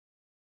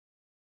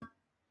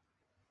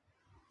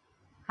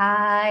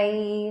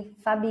Hi,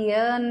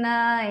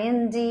 Fabiana,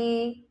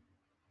 Andy.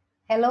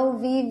 Hello,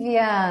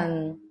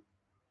 Vivian.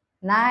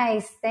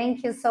 Nice,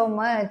 thank you so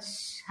much.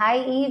 Hi,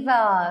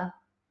 Eva.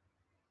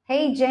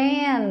 Hey,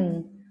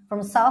 Jan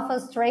from South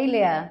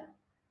Australia.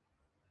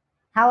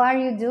 How are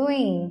you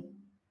doing?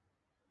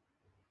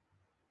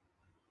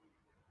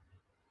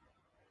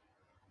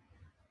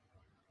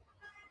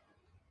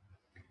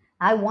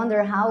 I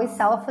wonder how is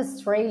South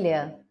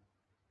Australia?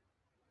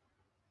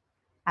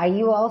 Are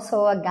you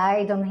also a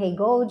guide on Hey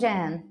Go,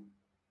 Jan?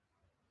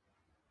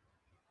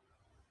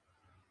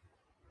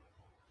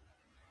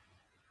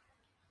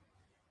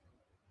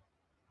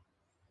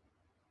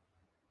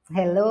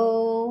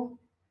 Hello.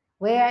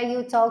 Where are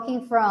you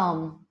talking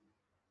from?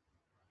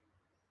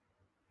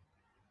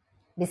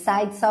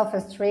 Besides South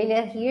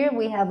Australia, here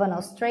we have an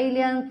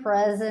Australian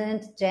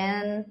present,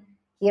 Jen,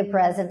 here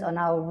present on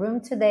our room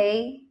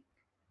today.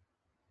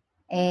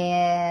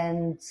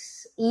 And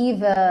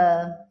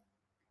Eva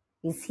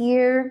is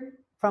here.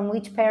 From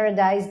which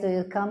paradise do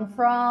you come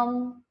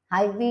from?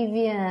 Hi,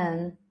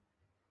 Vivian.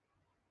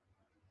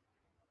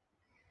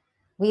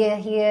 We are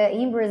here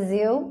in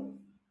Brazil,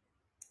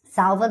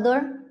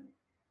 Salvador.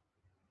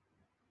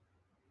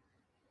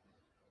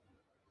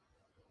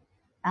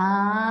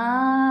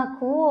 Ah,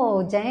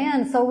 cool,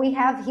 Jan. So we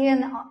have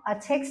here a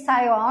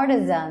textile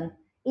artisan,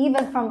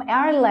 even from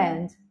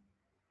Ireland.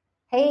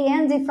 Hey,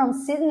 Andy from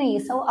Sydney.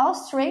 So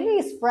Australia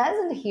is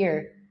present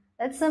here.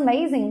 That's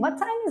amazing. What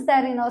time is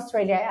that in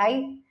Australia?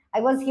 I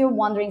was here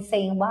wondering,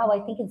 saying, wow, I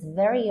think it's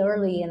very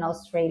early in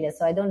Australia.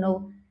 So I don't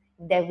know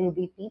if there will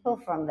be people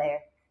from there.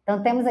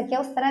 Então temos aqui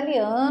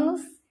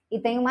australianos e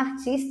tem uma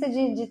artista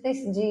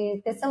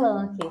de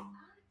Tessaloniki.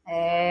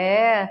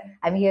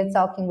 I'm here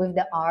talking with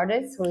the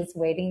artist who is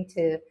waiting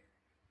to,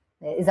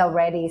 is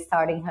already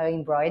starting her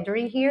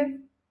embroidery here.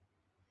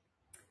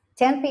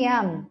 10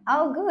 p.m.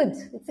 Oh, good.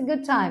 It's a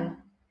good time.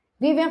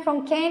 Vivian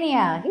from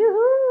Kenya.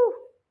 Uhul!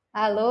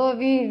 Alô,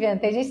 Vivian.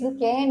 Tem gente do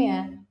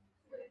Quênia,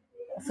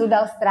 sul da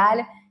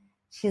Austrália.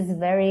 She's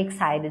very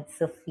excited.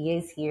 Sofia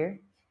is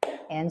here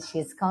and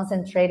she's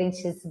concentrating.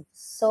 She's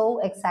so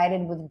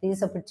excited with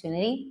this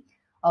opportunity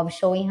of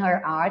showing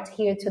her art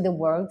here to the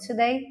world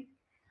today.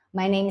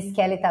 My name is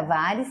Kelly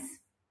Tavares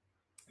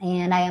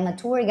and I am a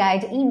tour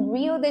guide in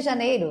Rio de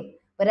Janeiro,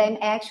 but I'm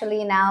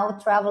actually now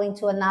traveling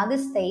to another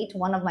state,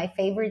 one of my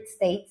favorite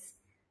states,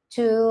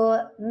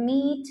 to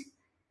meet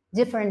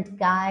different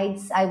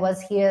guides. I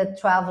was here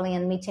traveling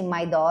and meeting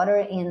my daughter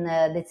in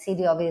the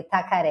city of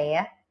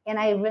Itacaré, and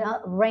I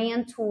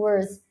ran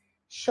tours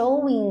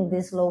showing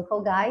these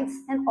local guides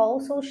and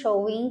also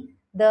showing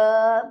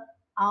the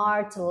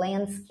art,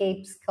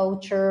 landscapes,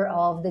 culture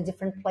of the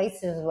different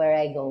places where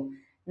I go.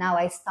 Now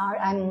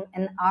I'm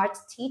an art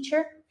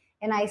teacher,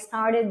 and I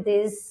started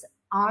this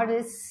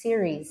artist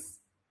series.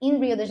 In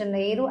Rio de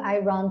Janeiro, I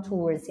run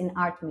tours in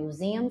art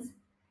museums,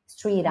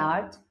 street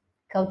art,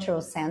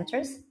 cultural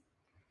centers,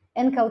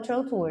 and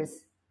cultural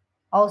tours.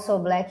 Also,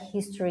 Black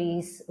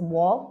History's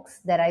walks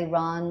that I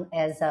run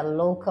as a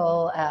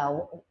local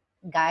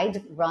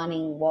guide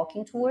running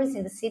walking tours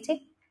in the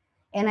city.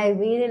 And I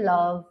really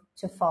love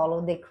to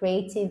follow the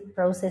creative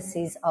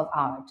processes of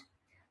art.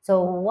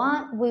 So,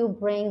 what will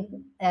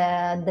bring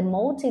the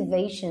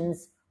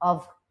motivations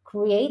of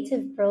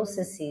creative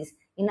processes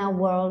in a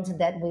world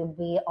that will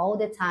be all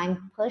the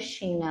time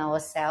pushing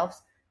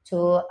ourselves to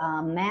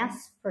a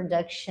mass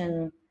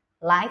production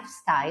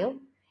lifestyle,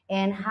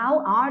 and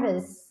how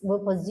artists will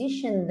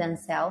position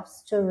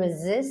themselves to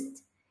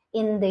resist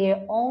in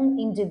their own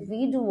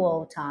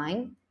individual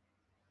time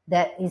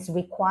that is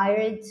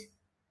required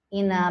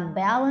in a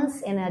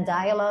balance and a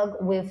dialogue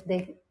with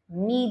the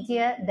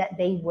media that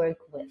they work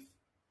with,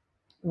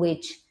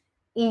 which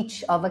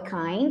each of a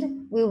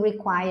kind will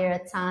require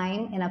a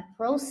time and a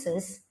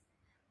process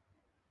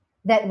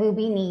that will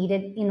be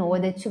needed in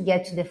order to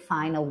get to the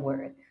final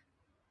work.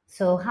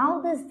 So how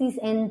does this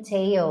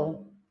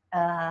entail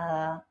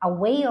a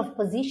way of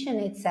position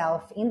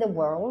itself in the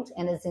world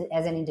and as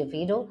an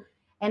individual,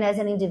 and as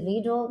an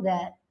individual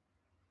that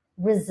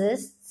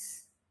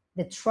resists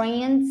the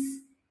trends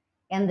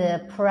and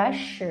the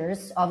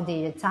pressures of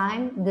the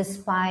time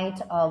despite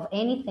of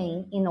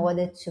anything in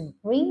order to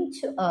bring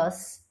to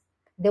us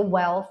the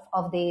wealth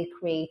of the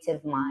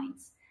creative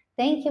minds.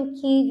 Thank you,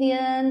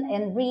 Kivian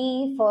and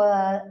Ree,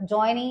 for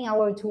joining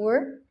our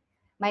tour.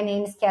 My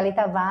name is Kelly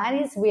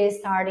Tavares. We're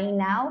starting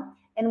now,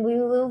 and we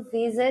will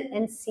visit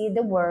and see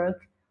the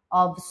work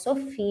of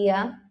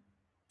Sofia,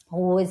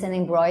 who is an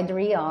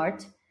embroidery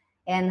art,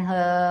 and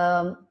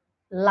her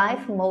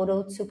life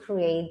motto to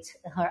create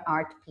her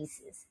art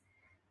pieces.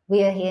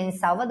 We are here in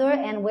Salvador,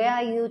 and where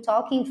are you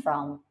talking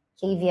from,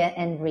 Kivia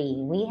and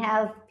Ree? We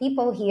have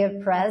people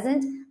here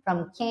present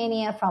from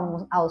Kenya,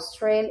 from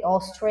Australia,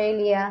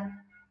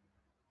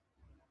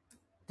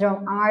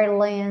 from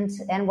Ireland.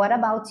 And what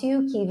about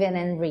you, Kevin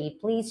and Ree?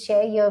 Please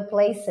share your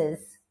places.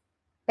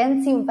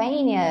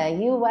 Pennsylvania,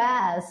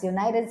 US,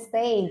 United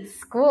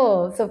States.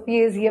 Cool.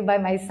 Sophia is here by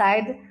my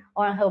side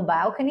on her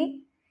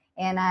balcony,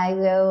 and I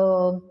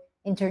will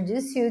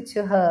introduce you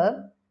to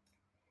her.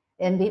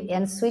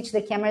 and switch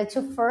the camera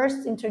to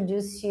first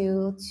introduce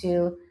you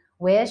to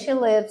where she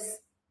lives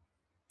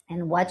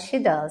and what she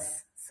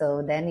does.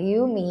 So then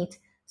you meet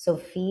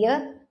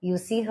Sofia, you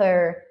see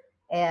her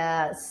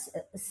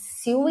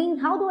sewing.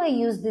 How do I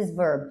use this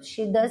verb?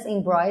 She does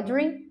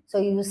embroidery. So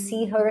you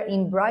see her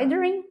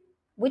embroidering.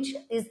 What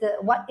is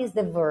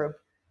the verb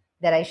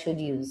that I should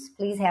use?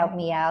 Please help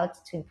me out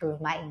to improve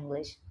my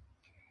English.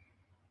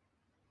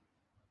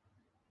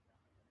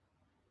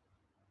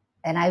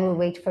 And I will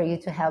wait for you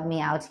to help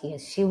me out here.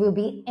 She will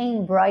be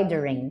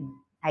embroidering,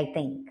 I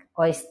think,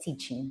 or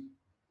stitching.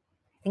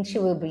 I think she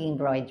will be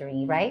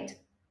embroidering, right?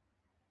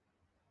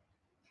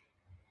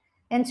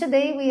 And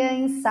today we are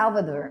in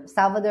Salvador.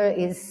 Salvador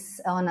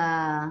is on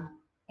a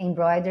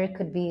embroider,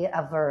 could be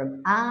a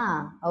verb.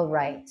 All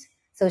right.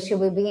 So she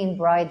will be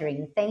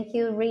embroidering. Thank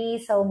you,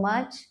 Ree, so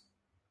much.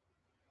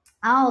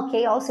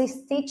 Okay, also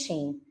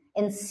stitching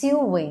and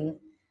sewing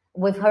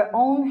with her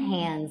own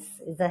hands.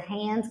 It's a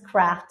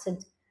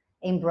handcrafted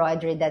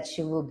embroidery that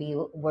she will be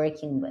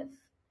working with.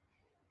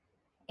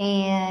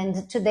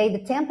 And today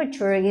the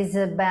temperature is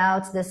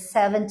about the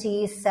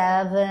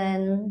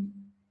 77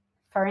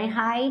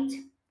 Fahrenheit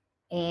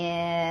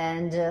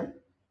and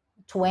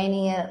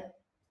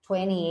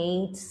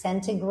 28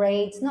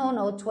 centigrades.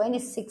 No,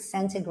 26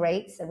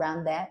 centigrades,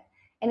 around that.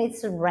 And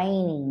it's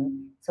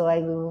raining. So I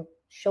will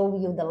show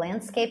you the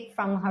landscape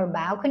from her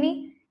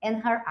balcony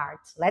and her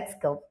art. Let's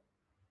go.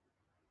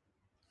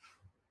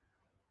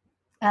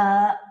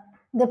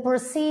 The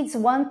proceeds,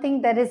 one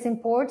thing that is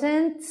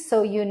important,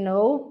 so you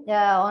know,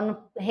 on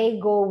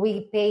Heygo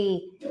we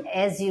pay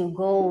as you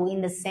go,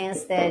 in the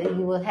sense that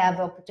you will have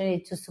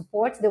opportunity to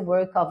support the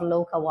work of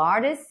local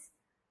artists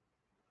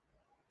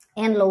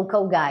and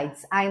local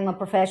guides. I'm a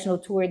professional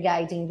tour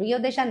guide in Rio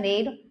de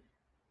Janeiro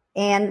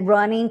and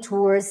running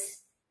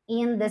tours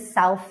in the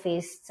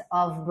southeast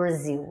of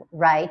Brazil,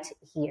 right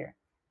here,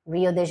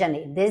 Rio de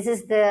Janeiro. This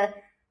is the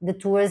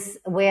tours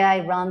where I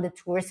run the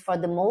tours for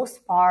the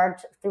most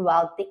part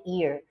throughout the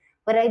year.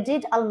 But I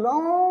did a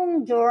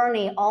long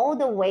journey all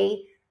the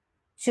way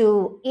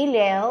to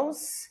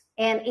Ilhéus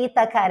and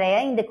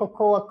Itacaré in the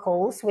Cocoa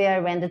Coast, where I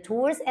ran the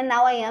tours. And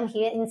now I am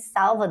here in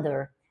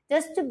Salvador.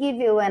 Just to give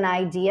you an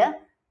idea,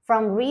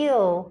 from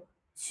Rio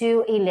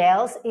to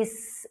Ilhéus,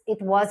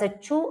 it was a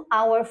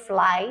 2-hour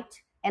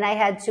flight. And I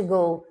had to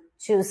go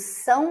to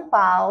São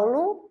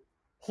Paulo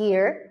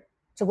here,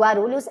 to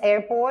Guarulhos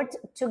Airport,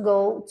 to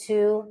go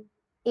to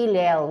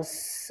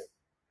Ilhéus,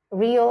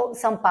 Rio,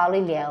 São Paulo,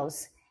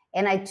 Ilhéus.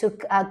 And I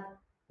took a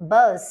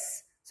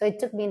bus, so it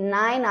took me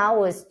 9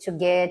 hours to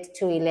get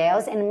to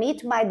Ilhéus and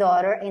meet my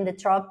daughter in the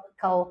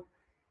tropical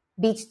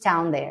beach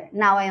town there.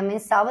 Now I am in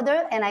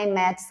Salvador, and I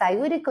met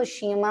Sayuri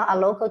Koshima, a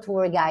local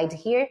tour guide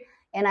here,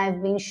 and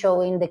I've been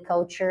showing the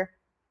culture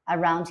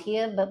around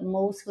here, but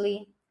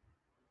mostly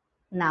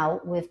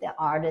now with the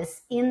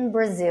artists in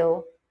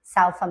Brazil,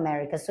 South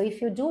America. So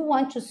if you do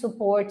want to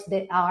support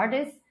the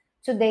artists,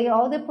 today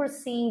all the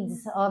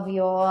proceeds of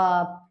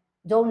your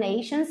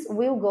donations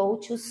will go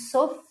to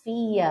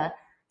Sofia.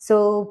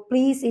 So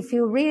please, if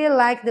you really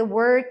like the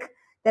work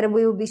that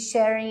we will be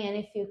sharing, and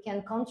if you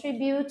can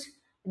contribute,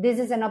 this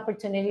is an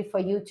opportunity for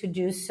you to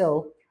do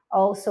so.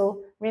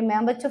 Also,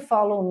 remember to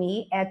follow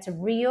me at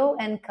Rio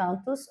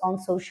EnCantos on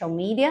social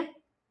media.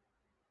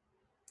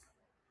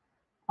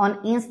 On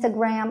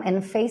Instagram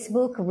and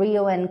Facebook,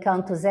 Rio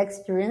EnCantos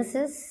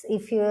Experiences,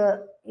 if you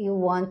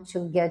want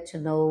to get to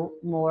know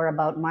more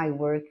about my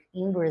work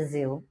in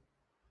Brazil.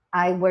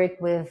 I work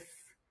with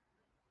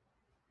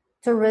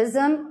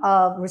tourism,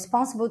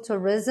 responsible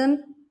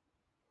tourism,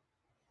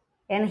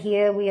 and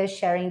here we are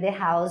sharing the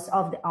house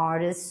of the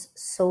artist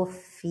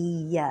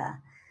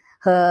Sofia.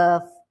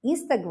 Her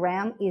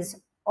Instagram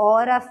is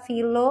Ora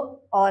Filo,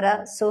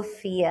 Ora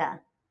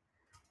Sofia,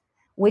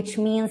 which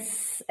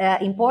means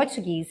in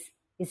Portuguese,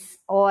 is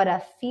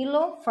ora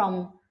filo,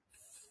 from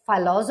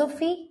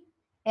philosophy,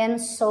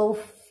 and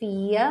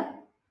Sofia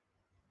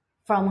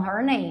from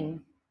her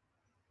name.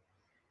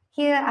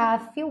 Here are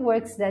a few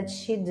works that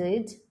she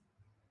did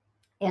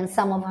and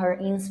some of her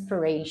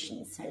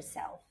inspirations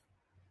herself.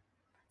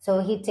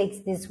 So he takes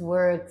these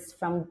works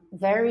from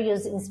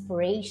various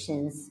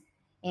inspirations,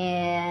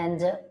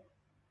 and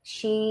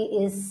she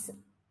is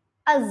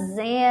a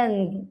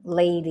Zen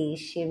lady.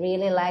 She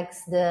really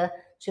likes to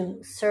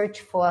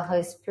search for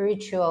her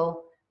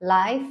spiritual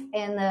life,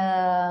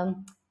 and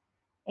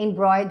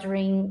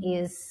embroidering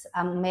is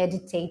a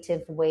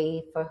meditative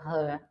way for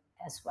her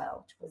as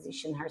well to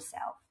position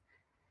herself.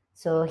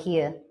 So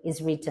here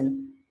is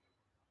written: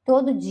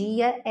 todo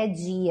dia é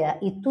dia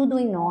e tudo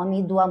em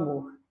nome do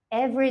amor.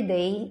 Every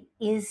day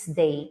is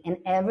day and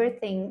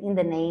everything in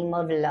the name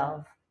of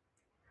love.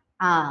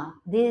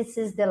 This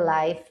is the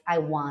life I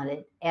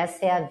wanted.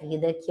 Essa é a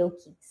vida que eu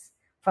quis.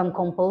 From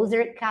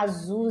composer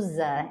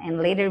Cazuza,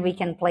 and later we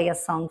can play a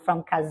song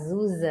from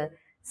Cazuza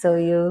so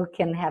you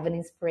can have an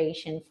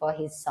inspiration for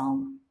his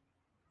song.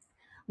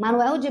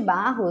 Manuel de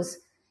Barros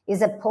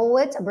is a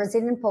poet, a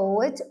Brazilian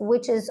poet,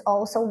 which is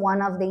also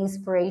one of the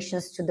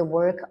inspirations to the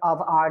work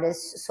of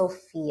artist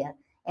Sofia.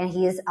 And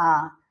he is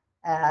a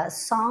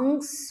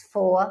songs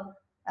for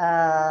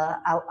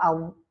a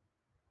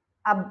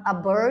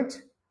bird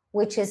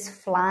which is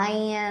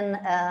flying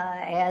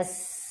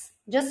as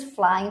just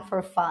flying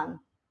for fun.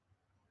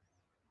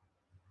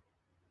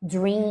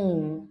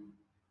 Dream.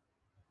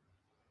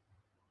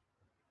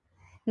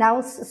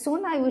 Now,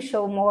 soon I will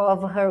show more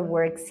of her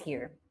works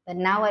here. But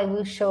now I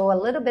will show a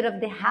little bit of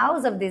the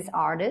house of this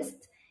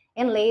artist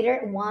and later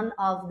one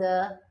of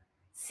the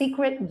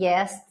secret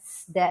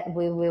guests that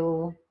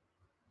will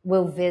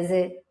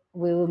visit,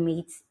 we will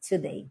meet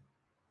today.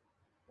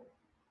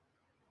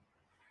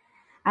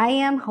 I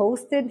am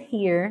hosted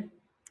here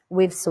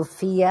with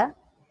Sofia,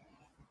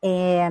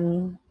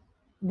 and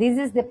this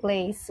is the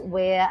place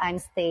where I'm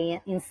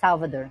staying in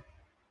Salvador.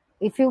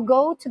 If you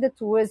go to the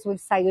tours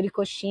with Sayuri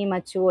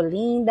Koshima to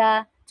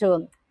Olinda,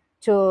 to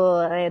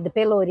the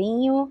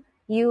Pelourinho,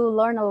 you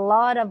learn a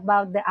lot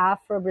about the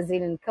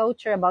Afro-Brazilian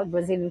culture, about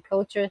Brazilian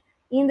culture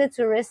in the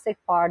touristic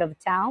part of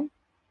town.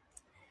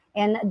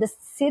 And the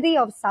city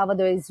of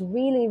Salvador is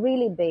really,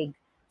 really big.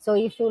 So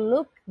if you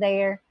look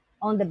there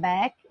on the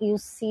back, you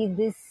see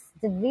this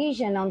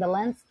division on the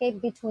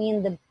landscape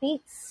between the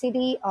big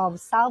city of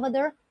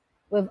Salvador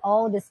with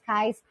all the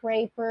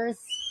skyscrapers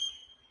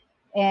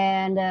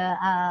and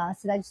a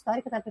cidade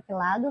histórica está para aquele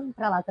lado,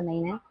 para lá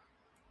também, né?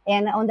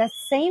 And on the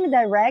same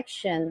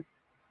direction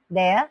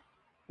there,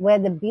 where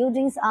the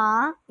buildings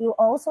are, you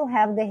also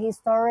have the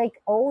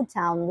historic old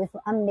town with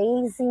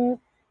amazing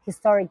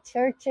historic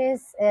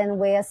churches and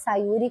where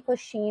Sayuri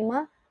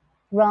Koshima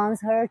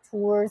runs her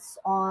tours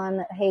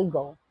on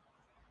Hegel.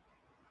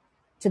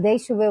 Today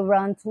she will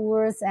run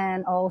tours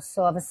and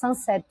also have a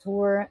sunset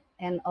tour,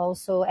 and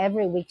also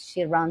every week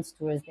she runs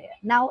tours there.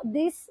 Now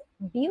this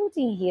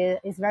building here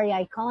is very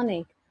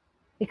iconic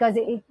because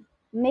it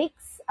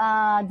makes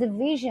a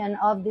division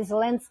of this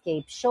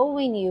landscape,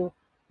 showing you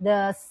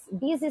the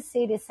busy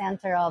city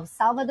center of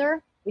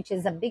Salvador, which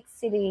is a big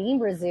city in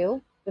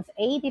Brazil, with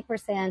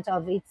 80%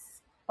 of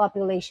its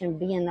population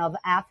being of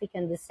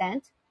African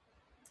descent.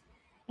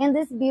 And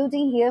this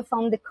building here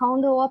from the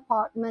condo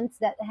apartments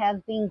that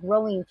have been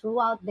growing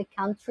throughout the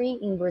country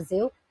in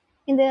Brazil,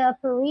 in the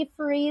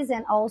peripheries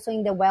and also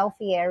in the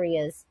wealthy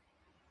areas.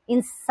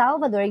 In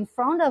Salvador, in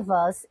front of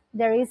us,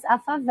 there is a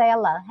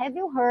favela. Have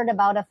you heard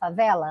about a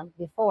favela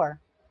before?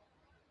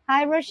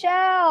 Hi,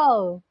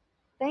 Rochelle.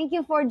 Thank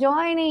you for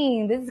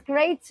joining. This is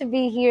great to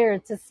be here,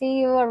 to see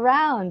you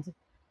around.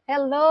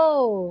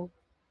 Hello.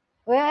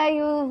 Where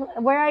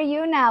are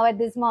you now at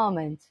this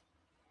moment?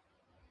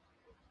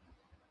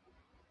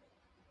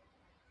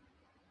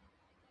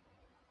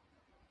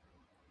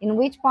 In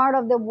which part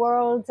of the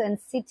world and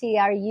city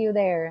are you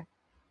there?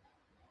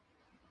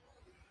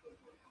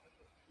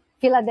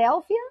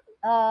 Philadelphia?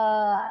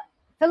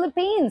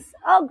 Philippines.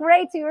 Oh,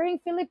 great. You're in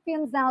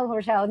Philippines now,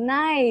 Rochelle.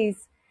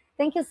 Nice.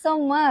 Thank you so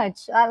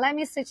much. Let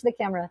me switch the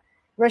camera.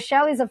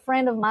 Rochelle is a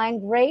friend of mine.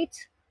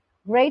 Great,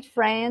 great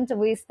friend.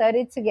 We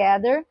studied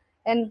together.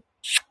 And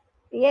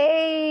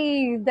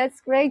yay,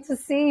 that's great to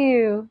see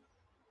you.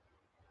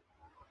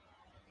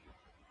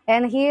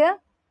 And here,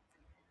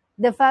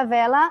 the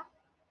favela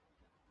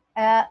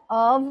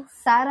of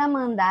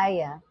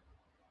Saramandaia.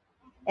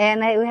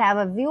 And we have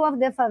a view of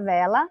the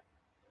favela.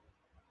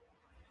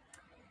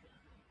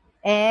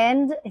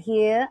 And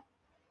here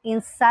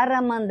in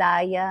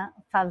Saramandaia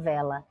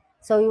favela.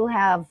 So you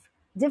have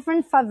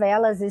different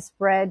favelas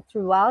spread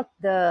throughout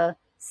the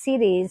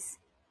cities,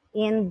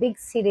 in big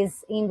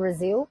cities in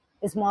Brazil,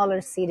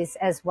 smaller cities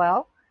as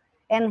well.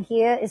 And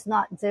here is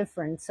not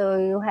different. So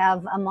you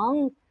have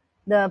among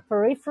the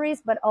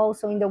peripheries, but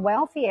also in the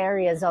wealthy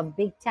areas of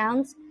big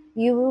towns,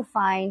 you will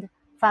find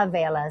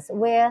favelas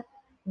where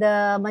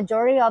the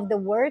majority of the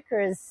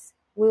workers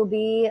will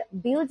be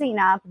building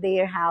up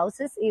their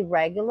houses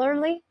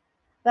irregularly,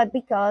 but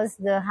because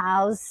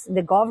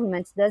the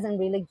government doesn't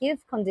really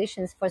give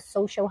conditions for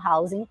social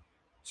housing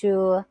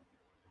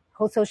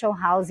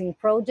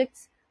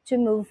projects to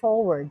move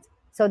forward.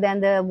 So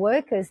then the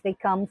workers, they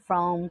come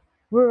from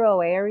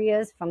rural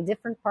areas, from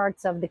different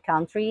parts of the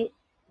country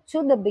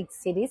to the big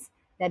cities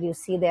that you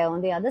see there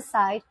on the other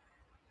side,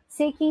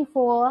 seeking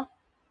for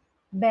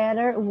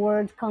better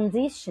work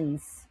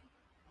conditions.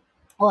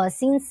 Well,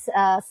 since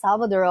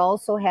Salvador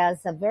also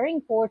has a very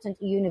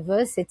important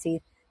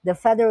university, the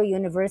Federal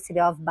University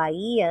of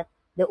Bahia,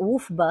 the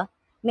UFBA,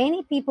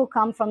 many people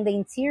come from the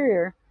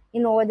interior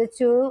in order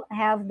to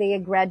have their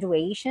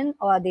graduation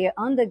or their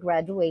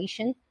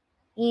undergraduation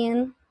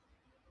in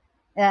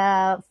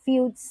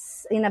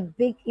fields in a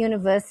big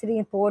university,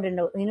 important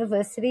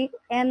university,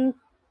 and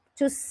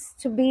to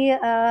be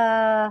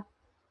to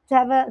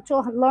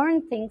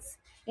learn things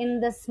in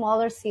the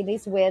smaller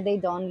cities where they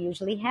don't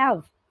usually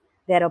have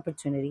that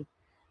opportunity.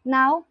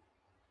 Now,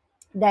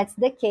 that's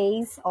the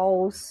case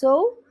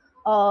also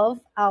of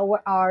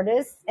our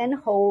artist and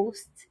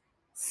host,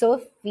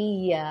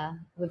 Sofia,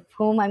 with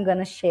whom I'm going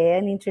to share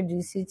and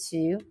introduce you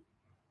to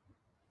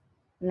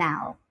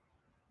now.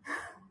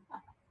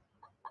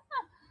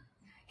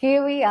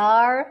 Here we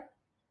are.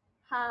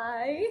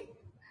 Hi.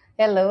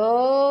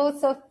 Hello,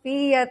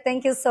 Sofia.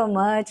 Thank you so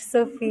much,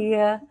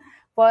 Sofia,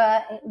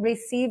 for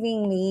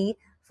receiving me,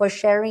 for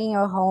sharing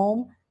your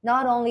home,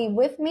 not only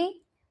with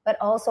me, but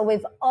also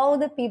with all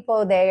the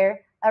people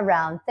there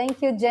around.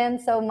 Thank you, Jen,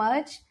 so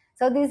much.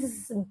 So this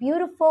is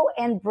beautiful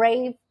and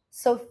brave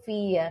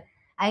Sofia.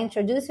 I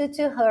introduce you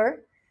to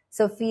her.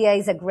 Sofia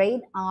is a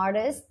great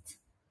artist.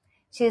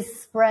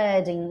 She's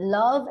spreading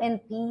love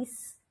and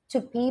peace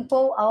to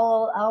people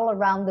all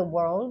around the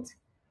world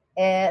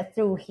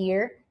through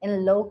here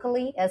and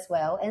locally as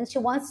well. And she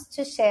wants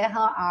to share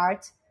her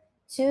art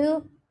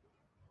to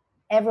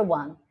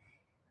everyone.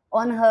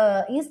 On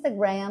her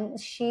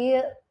Instagram, she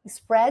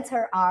spreads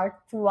her art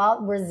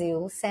throughout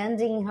Brazil,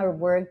 sending her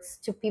works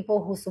to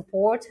people who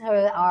support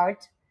her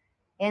art.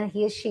 And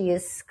here she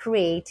is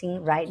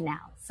creating right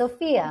now.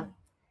 Sofia,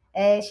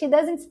 she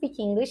doesn't speak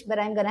English, but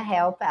I'm going to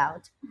help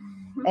out.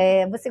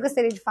 Você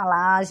gostaria de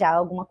falar já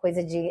alguma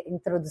coisa de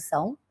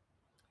introdução?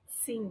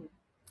 Sim.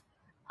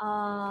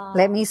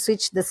 Let me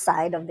switch the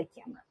side of the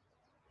camera.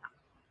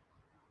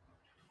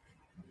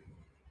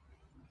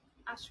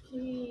 Acho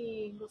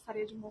que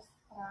gostaria de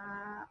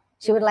mostrar.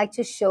 She would like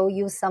to show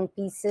you some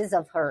pieces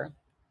of her.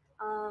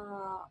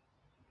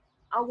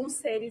 Alguns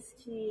seres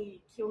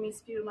que eu me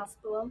inspiro nas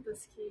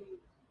plantas que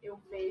eu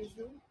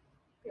vejo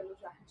pelo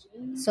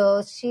jardim.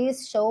 So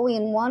she's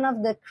showing one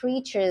of the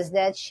creatures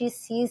that she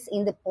sees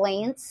in the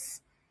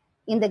plants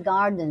in the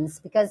gardens,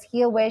 because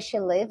here where she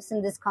lives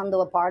in this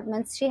condo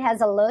apartments, she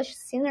has a lush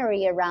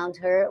scenery around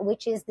her,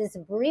 which is this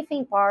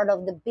breathing part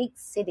of the big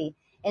city.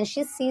 And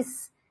she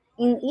sees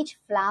in each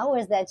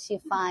flowers that she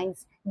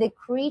finds the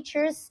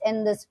creatures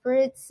and the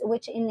spirits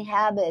which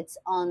inhabits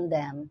on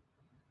them,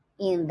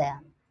 in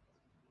them.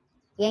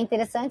 E é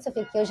interessante,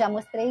 Sofia, que eu já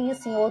mostrei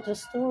isso em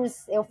outros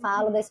tours, eu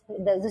falo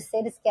dos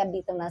seres que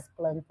habitam nas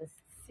plantas.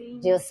 Sim.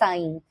 De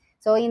Ossain.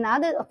 So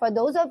for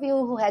those of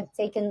you who had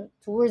taken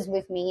tours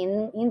with me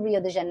in Rio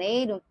de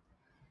Janeiro,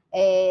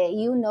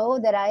 you know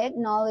that I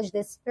acknowledge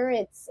the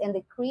spirits and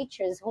the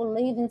creatures who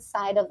live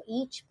inside of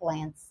each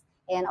plant.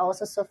 And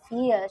also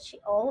Sofia, she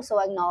also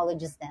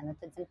acknowledges them. Eu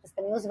tô dizendo que você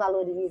também os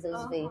valoriza,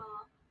 os vê.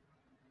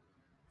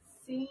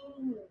 Sim.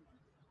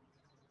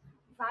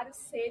 Vários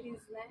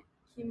seres, né,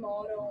 que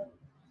moram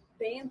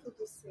dentro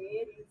dos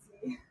seres.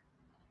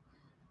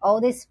 All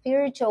the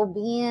spiritual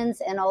beings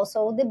and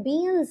also the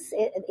beings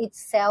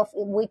itself,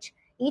 which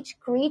each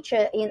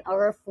creature in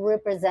earth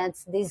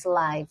represents these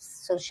lives.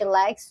 So she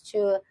likes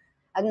to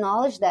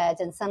acknowledge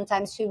that, and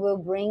sometimes she will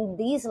bring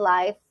this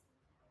life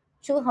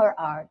to her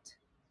art.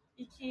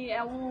 E que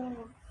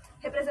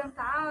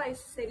representar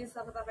esses seres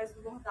através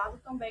do bordado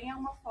também é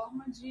uma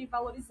forma de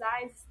valorizar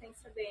a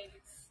existência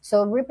deles.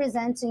 So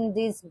representing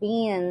these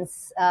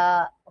beings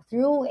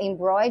through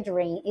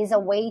embroidery is a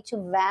way to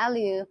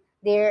value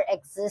their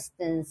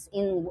existence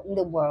in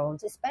the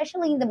world,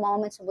 especially in the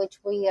moments in which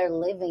we are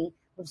living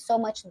with so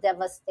much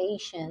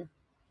devastation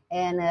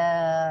and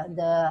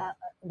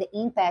the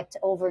impact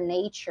over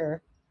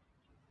nature.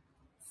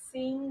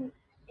 Sim,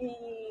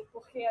 e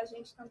porque a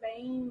gente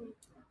também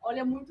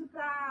olha muito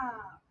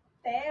para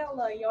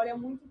tela e olha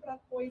muito para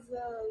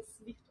coisas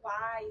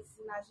virtuais,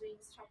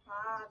 imagens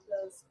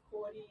chapadas,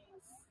 cores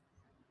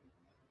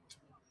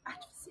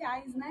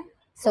artificiais, né?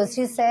 So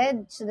she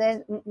said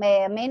that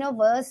many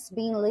of us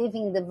been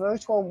living the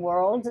virtual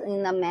world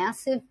in a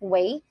massive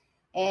way,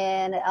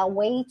 and a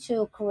way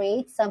to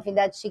create something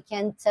that she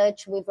can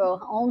touch with her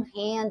own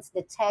hands,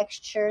 the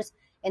textures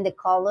and the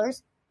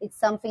colors. It's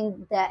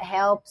something that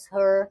helps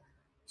her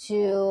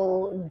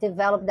to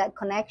develop that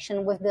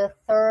connection with the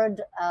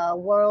third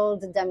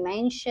world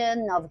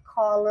dimension of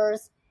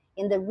colors,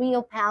 in the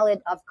real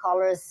palette of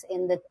colors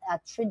in the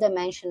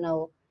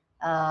three-dimensional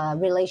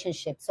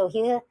relationship. So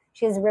here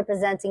she's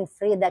representing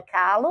Frida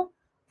Kahlo.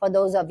 For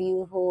those of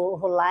you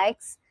who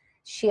likes,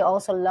 she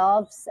also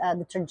loves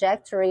the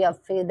trajectory of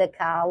Frida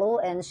Kahlo,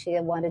 and she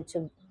wanted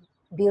to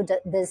build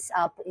this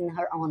up in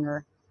her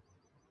honor.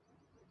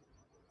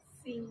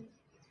 Sim.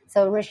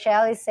 So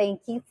Rochelle is saying,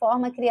 que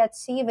forma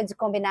criativa de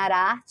combinar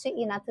arte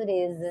e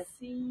natureza.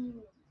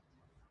 Sim.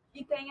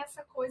 E tem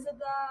essa coisa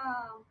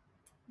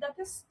da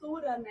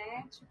textura,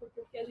 né? Tipo,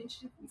 porque a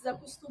gente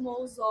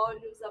desacostumou os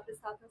olhos a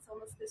prestar atenção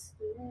nas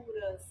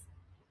texturas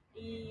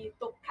e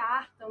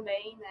tocar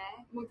também,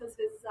 né? Muitas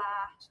vezes a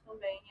arte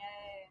também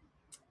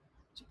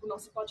tipo, não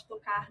se pode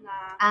tocar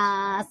na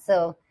arte.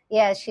 So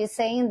yeah, she's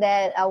saying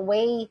that a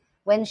way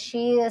when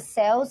she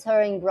sells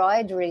her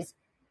embroideries,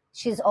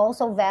 she's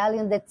also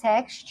valuing the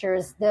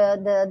textures,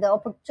 the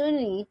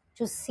opportunity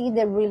to see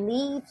the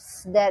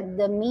reliefs that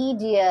the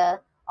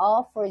media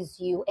offers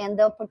you, and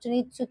the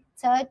opportunity to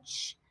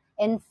touch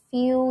and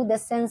feel the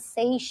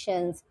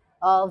sensations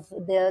of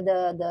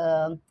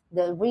the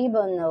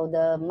ribbon or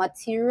the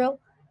material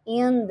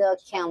in the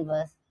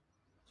canvas.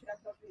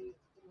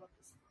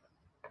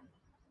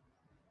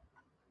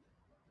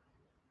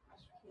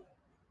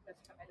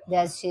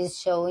 That she's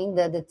showing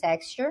the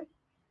texture.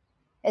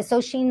 And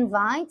so she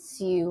invites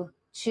you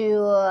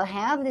to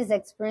have these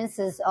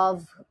experiences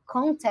of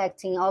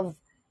contacting, of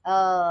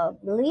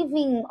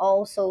living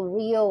also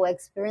real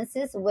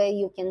experiences where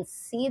you can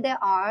see the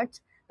art,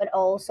 but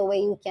also where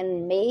you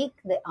can make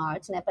the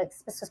art, né, para que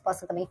as pessoas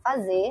possam também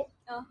fazer,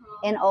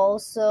 and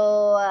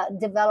also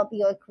develop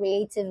your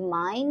creative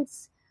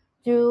minds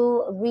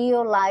through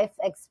real life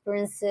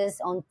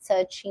experiences on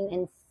touching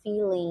and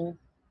feeling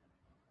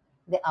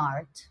the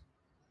art.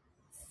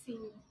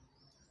 Sim.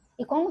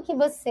 E como que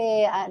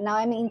você, now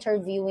I'm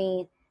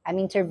interviewing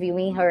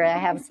her, I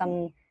have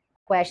some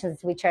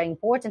questions which are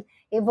important.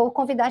 Eu vou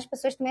convidar as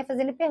pessoas também a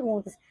fazerem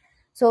perguntas.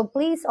 So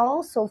please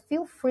also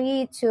feel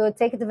free to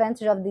take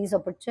advantage of this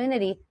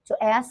opportunity to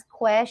ask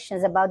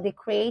questions about the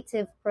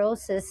creative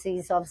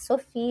processes of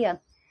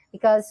Sofia,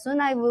 because soon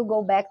I will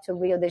go back to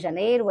Rio de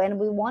Janeiro and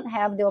we won't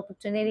have the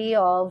opportunity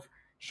of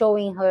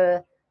showing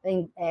her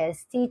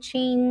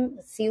stitching,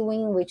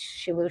 sewing, which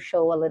she will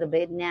show a little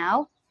bit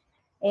now.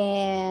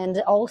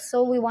 And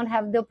also we won't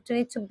have the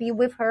opportunity to be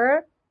with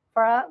her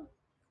for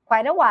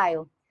quite a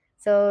while.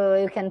 So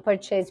you can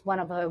purchase one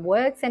of her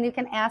works and you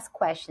can ask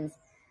questions.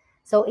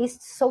 So is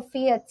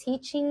Sofia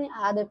teaching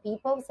other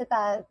people? Você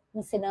está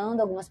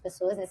ensinando algumas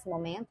pessoas nesse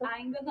momento?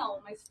 Ainda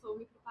não, mas estou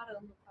me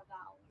preparando para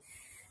dar aula.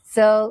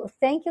 So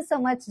thank you so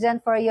much, Jen,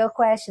 for your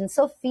question.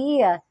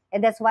 Sofia,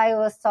 and that's why I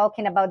was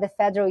talking about the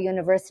Federal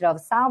University of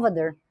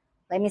Salvador.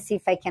 Let me see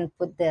if I can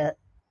put a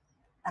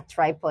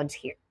tripod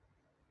here.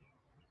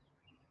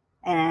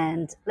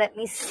 And let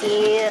me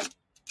see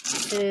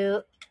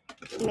to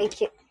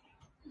make it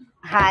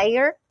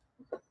higher.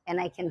 And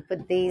I can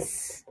put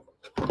these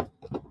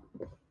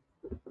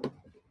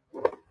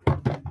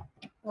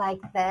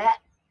like that.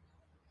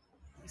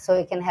 So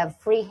you can have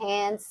free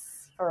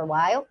hands for a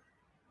while.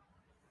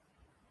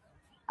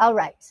 All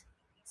right.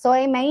 So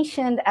I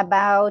mentioned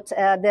about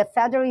the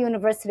Federal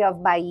University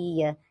of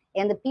Bahia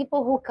and the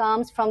people who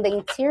comes from the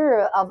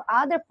interior of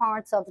other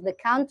parts of the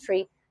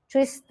country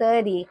to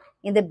study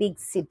in the big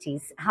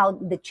cities, how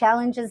the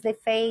challenges they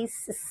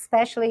face,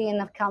 especially in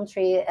a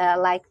country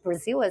like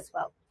Brazil as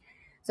well.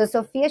 So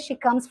Sofia, she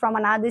comes from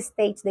another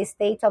state, the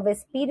state of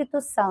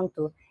Espírito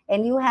Santo.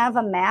 And you have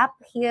a map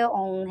here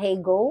on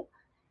Heygo,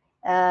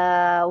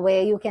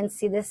 where you can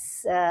see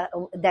this,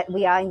 that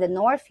we are in the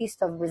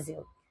northeast of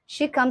Brazil.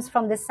 She comes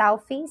from the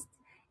southeast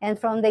and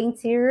from the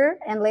interior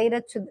and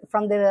later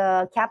from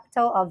the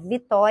capital of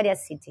Vitória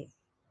city.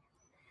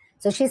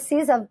 So she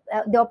sees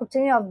the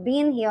opportunity of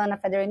being here on a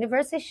federal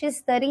university. She's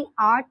studying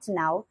art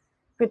now,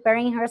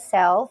 preparing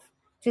herself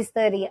to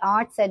study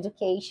arts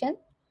education,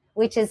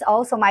 which is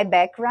also my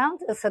background.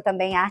 Eu sou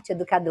também arte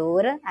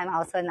educadora. I'm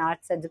also an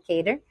arts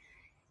educator.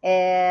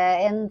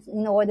 And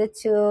in order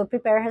to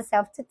prepare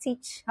herself to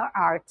teach her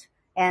art.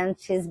 And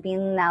she's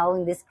been now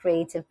in these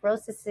creative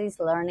processes,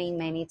 learning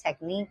many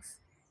techniques.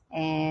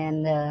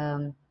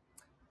 And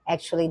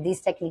actually,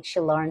 these techniques she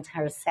learned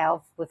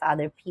herself with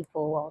other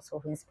people also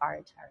who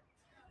inspired her.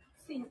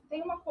 Sim,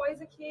 tem uma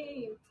coisa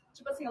que,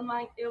 tipo assim,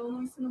 eu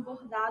não ensino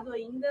bordado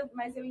ainda,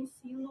 mas eu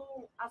ensino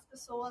as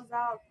pessoas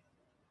a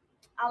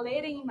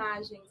lerem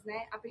imagens,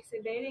 né? A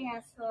perceberem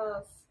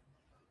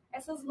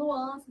essas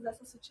nuances,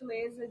 essa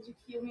sutileza de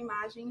que uma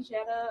imagem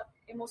gera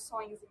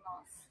emoções em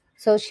nós.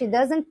 So she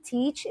doesn't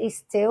teach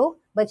still,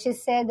 but she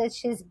said that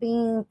she's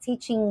been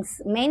teaching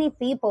many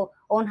people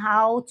on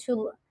how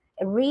to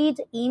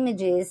read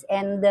images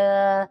and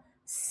the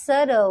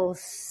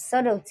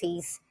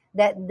subtleties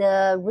that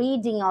the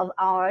reading of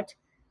art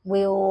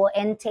will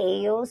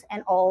entail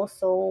and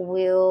also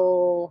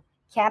will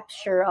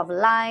capture of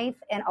life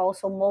and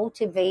also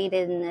motivate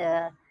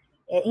and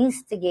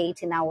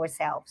instigate in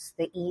ourselves,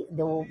 the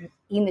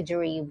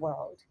imagery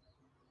world.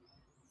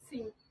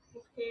 Sim,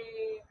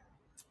 porque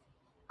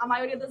a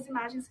maioria das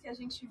imagens que a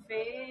gente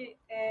vê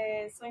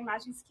são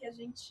imagens que a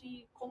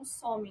gente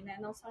consome, né?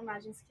 Não são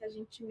imagens que a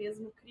gente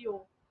mesmo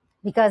criou.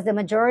 Because the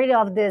majority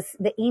of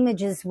the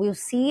images we'll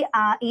see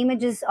are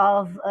images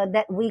of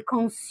that we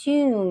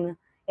consume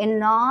and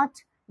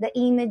not the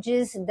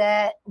images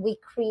that we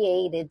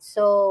created.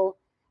 So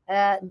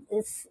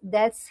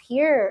that's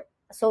here,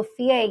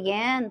 Sofia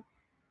again.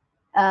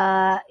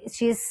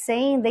 She's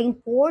saying the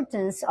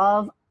importance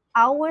of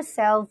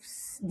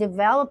ourselves,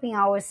 developing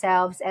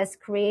ourselves as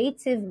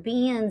creative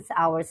beings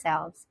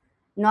ourselves,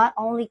 not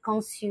only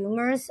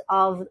consumers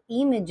of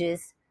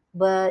images,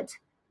 but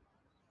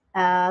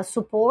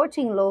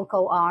supporting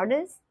local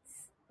artists,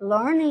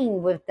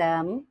 learning with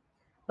them,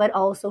 but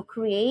also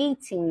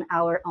creating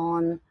our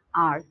own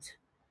art.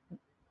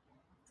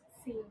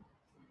 Sim.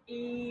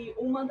 E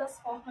uma das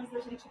formas da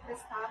gente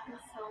prestar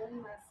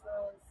atenção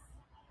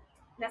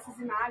nessas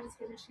imagens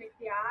que a gente quer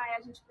criar é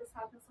a gente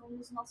prestar atenção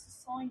nos nossos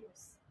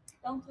sonhos.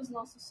 Tanto os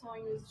nossos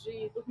sonhos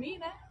de dormir,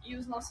 né? E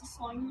os nossos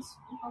sonhos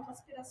enquanto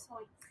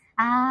aspirações.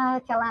 Ah,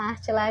 aquela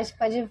arte lá, a gente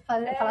pode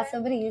falar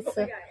sobre isso.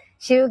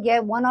 She'll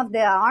get one of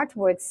the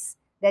artworks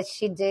that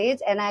she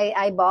did, and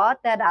I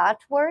bought that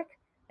artwork.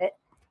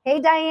 Hey,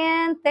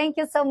 Diane, thank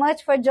you so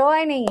much for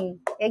joining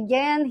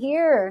again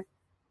here.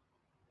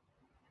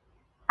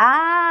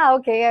 Ah,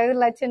 okay, I will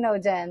let you know,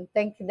 Jen.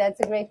 Thank you. That's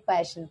a great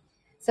question.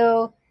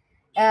 So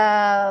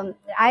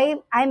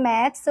I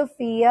met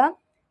Sofia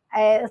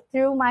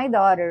through my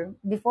daughter.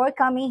 Before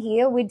coming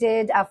here, we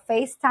did a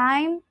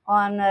FaceTime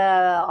on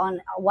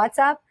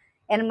WhatsApp,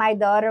 And my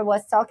daughter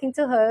was talking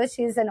to her.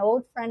 She's an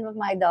old friend of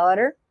my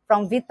daughter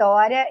from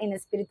Vitória in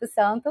Espírito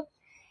Santo.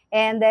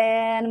 And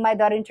then my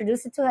daughter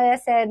introduced it to her. I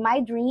said, my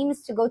dream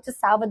is to go to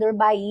Salvador,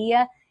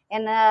 Bahia,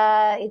 and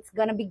it's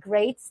going to be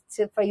great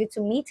for you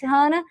to meet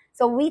Hannah.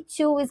 So we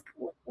two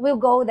will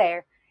go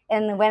there.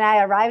 And when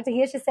I arrived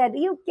here, she said,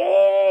 you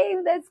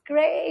came, that's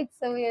great.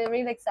 So we are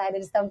really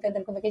excited. Estamos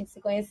perguntando como é que a gente se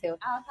conheceu.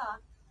 Ah, tá.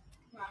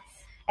 Nossa.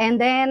 And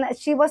then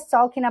she was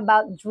talking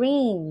about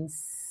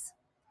dreams.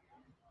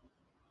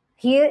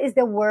 Here is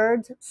the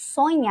word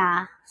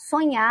sonhar.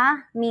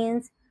 Sonhar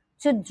means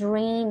to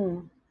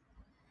dream.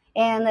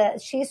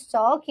 And she's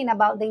talking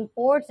about the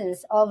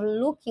importance of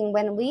looking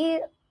when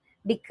we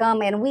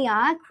become, and we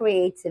are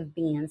creative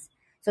beings.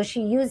 So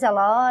she used a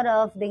lot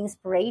of the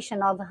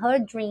inspiration of her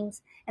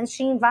dreams, and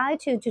she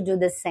invites you to do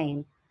the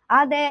same.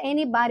 Are there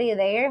anybody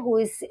there who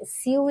is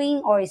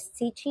sewing or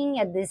stitching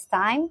at this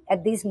time,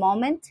 at this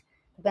moment?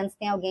 Porque se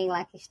tem alguém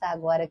lá que está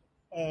agora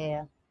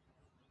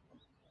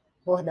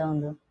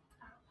bordando.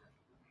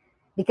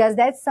 Because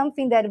that's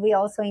something that we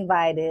also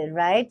invited,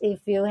 right? If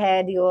you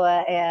had your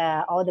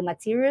all the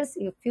materials,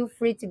 you feel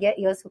free to get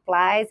your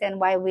supplies. And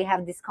while we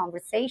have this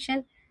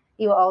conversation,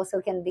 you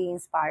also can be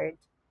inspired.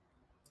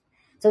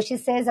 So she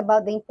says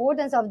about the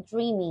importance of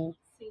dreaming.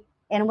 Sim.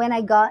 And when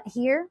I got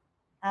here,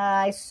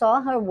 I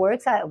saw her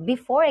works.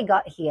 Before I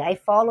got here, I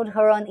followed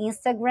her on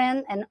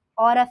Instagram and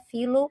Ora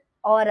Filo,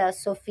 Ora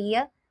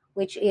Sofia,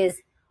 which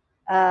is,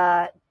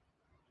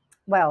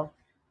 well,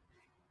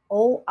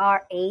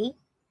 OraFilo,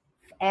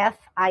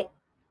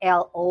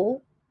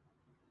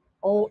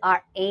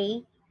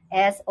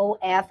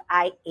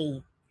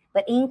 OraSofia.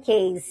 But in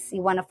case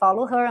you want to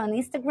follow her on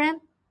Instagram,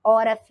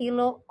 Ora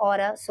Filo,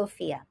 Ora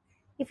Sofia.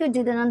 If you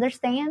didn't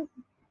understand,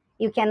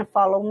 you can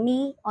follow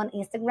me on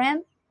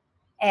Instagram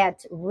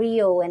at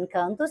Rio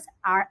EnCantos,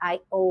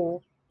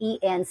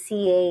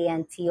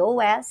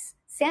 RioEnCantos.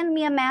 Send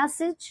me a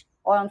message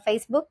or on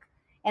Facebook,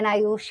 and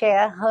I will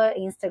share her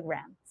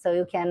Instagram. So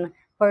you can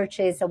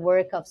purchase a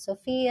work of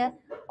Sofia,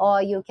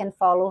 or you can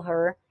follow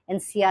her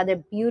and see other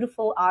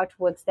beautiful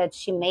artworks that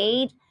she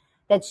made,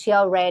 that she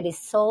already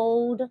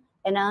sold,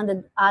 and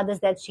others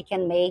that she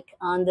can make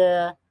on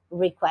the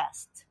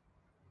request.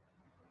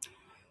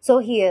 So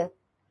here,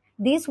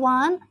 this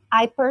one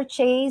I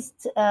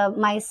purchased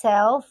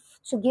myself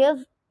to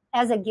give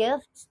as a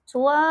gift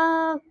to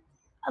a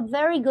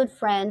very good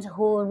friend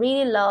who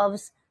really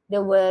loves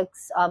the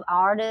works of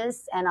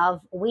artists and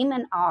of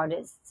women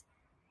artists.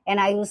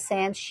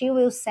 And she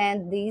will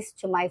send this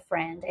to my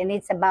friend. And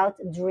it's about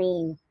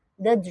dream,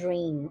 the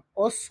dream,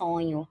 o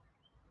sonho.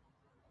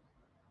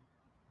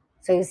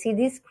 So you see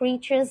these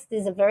creatures,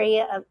 this is a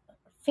very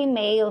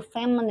female,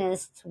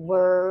 feminist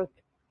work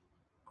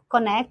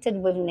connected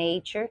with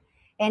nature.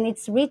 And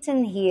it's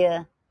written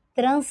here,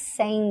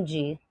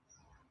 transcende,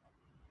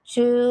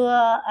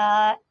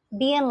 to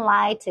be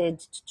enlightened,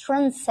 to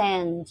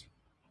transcend,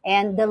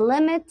 and the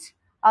limit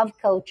of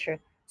culture.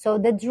 So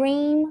the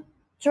dream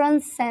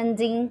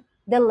transcending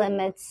the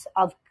limits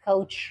of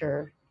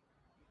culture.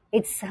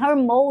 It's her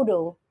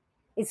motto.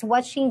 It's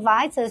what she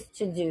invites us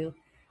to do.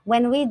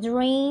 When we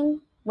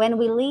dream, when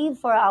we live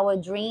for our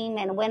dream,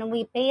 and when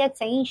we pay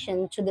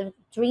attention to the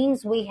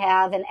dreams we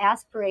have and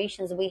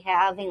aspirations we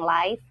have in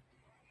life,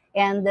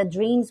 and the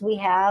dreams we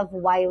have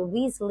while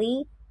we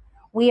sleep,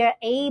 we are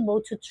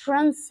able to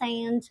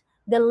transcend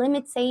the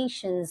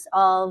limitations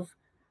of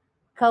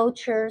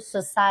culture,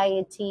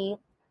 society,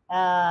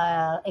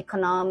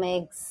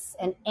 economics,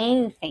 and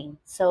anything.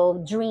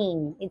 So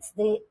dream, it's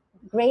the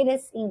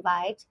greatest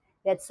invite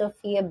that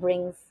Sofia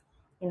brings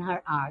in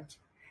her art.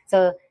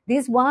 So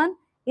this one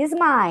is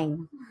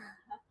mine.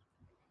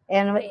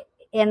 And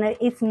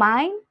it's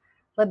mine,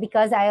 but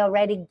because I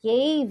already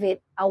gave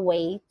it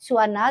away to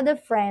another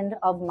friend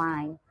of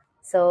mine.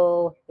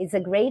 So it's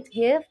a great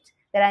gift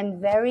that I'm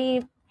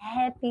very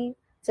happy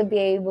to be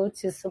able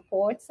to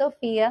support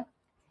Sofia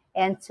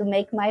and to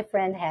make my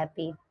friend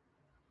happy.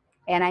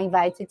 And I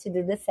invite you to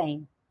do the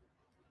same.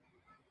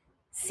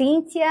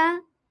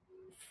 Cynthia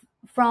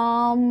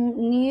from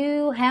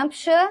New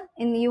Hampshire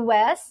in the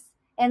US,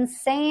 and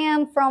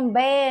Sam from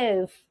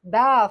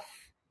Bath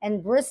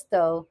and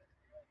Bristol.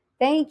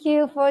 Thank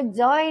you for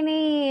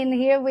joining.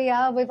 Here we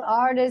are with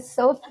artist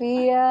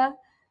Sofia,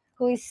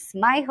 who is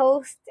my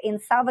host in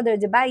Salvador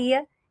de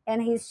Bahia,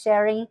 and he's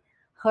sharing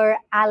her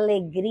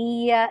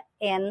alegria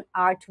and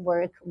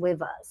artwork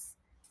with us.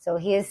 So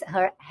here's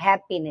her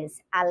happiness,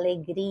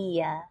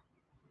 alegria,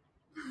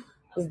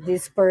 is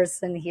this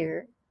person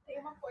here. Tem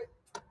uma coisa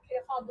que eu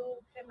queria falar do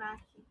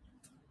Krenak.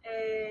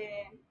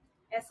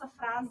 Essa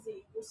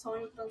frase, o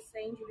sonho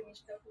transcende o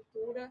limite da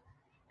cultura,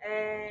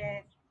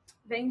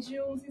 vem de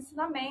uns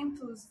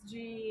ensinamentos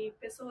de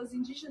pessoas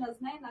indígenas,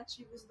 né,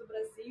 nativos do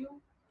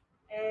Brasil,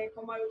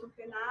 como a Ailton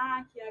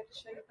Krenak, a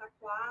Cristiane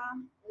Taquá,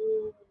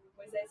 o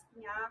Moisés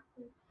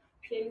Pinhaco,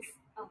 que eles...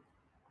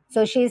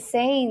 So she's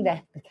saying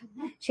that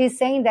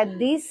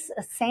this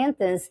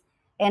sentence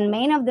and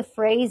many of the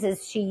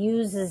phrases she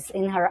uses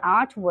in her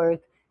artwork,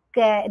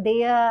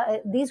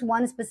 this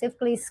one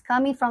specifically is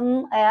coming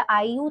from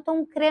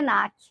Ailton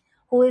Krenak,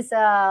 who is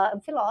a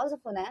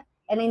filósofo, né?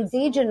 An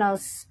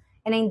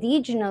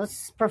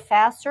indigenous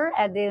professor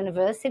at the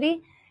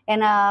university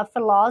and a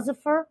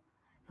philosopher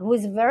who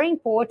is very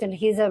important.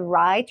 He's a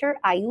writer,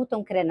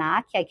 Ailton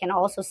Krenak. I can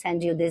also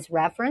send you this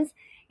reference.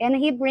 And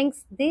he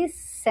brings this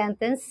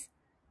sentence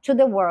to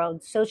the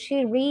world. So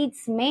she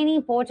reads many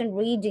important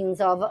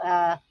readings of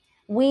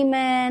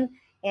women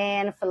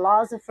and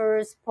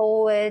philosophers,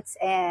 poets,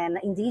 and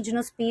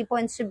indigenous people,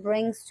 and she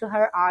brings to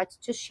her art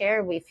to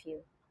share with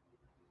you.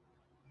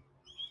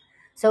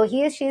 So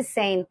here she's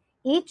saying,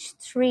 each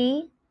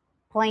tree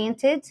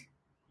planted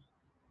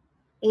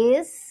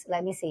is,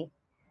 let me see,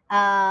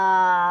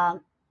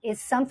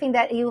 is something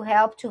that you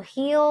help to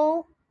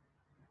heal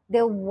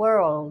the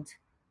world.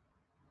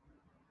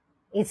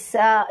 It's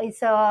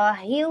a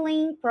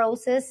healing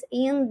process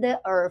in the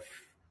earth.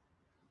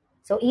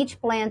 So each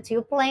plant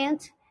you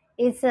plant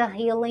is a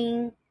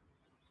healing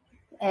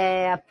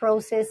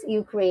process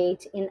you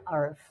create in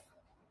earth.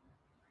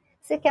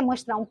 Você quer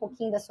mostrar um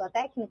pouquinho da sua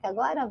técnica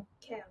agora?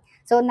 Quero.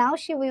 So now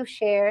she will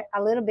share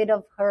a little bit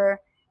of her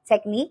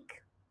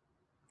technique,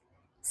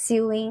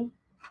 sewing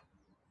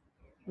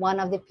one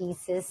of the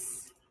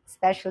pieces,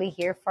 especially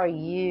here for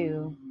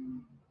you.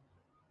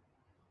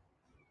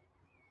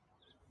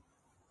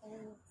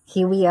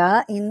 Here we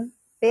are in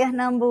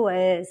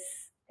Pernambués.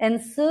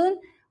 And soon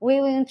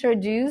we will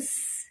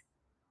introduce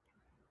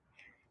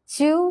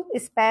two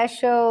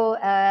special,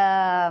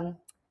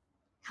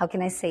 how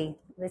can I say?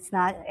 It's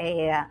not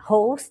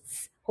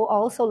hosts who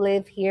also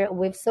live here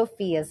with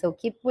Sofia. So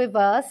keep with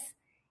us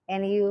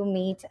and you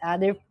meet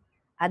other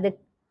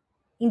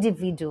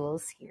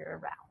individuals here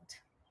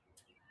around.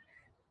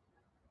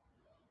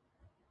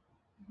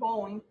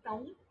 Bom,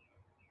 então,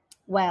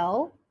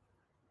 Well,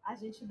 a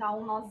gente dá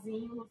um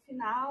nozinho no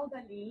final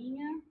da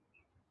linha.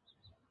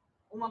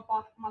 Uma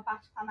parte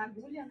tá na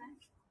agulha, né?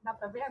 Dá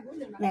pra ver a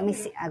agulha?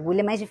 A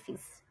agulha é mais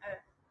difícil.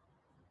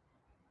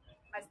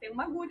 Mas tem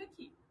uma agulha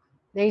aqui.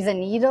 There's a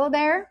needle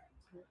there.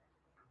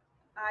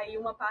 Aí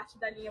uma parte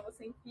da linha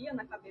você enfia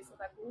na cabeça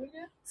da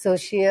agulha. So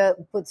she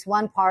puts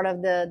one part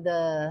of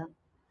the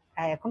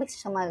como é que se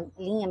chama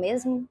linha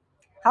mesmo?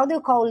 How do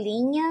you call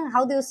linha?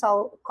 How do you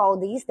call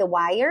this? The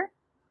wire?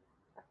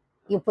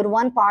 You put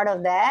one part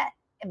of that,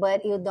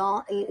 but you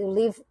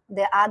leave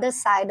the other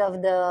side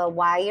of the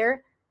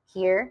wire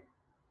here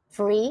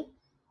free,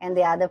 and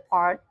the other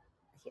part,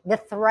 the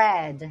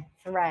thread,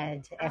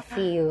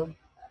 fio.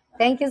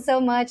 Thank you so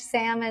much,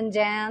 Sam and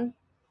Jan.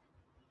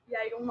 E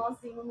aí um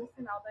nozinho no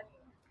final da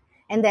linha.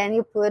 And then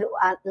you put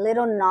a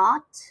little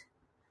knot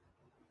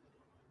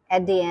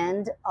at the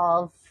end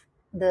of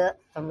the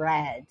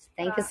thread.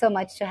 Thank you so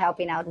much for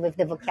helping out with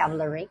the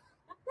vocabulary.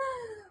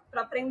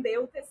 Para prender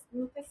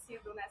no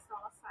tecido, né? Senão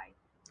ela sai.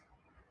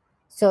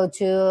 So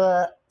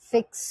to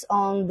fix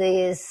on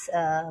this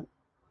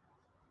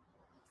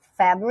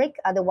fabric,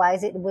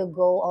 otherwise it will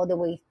go all the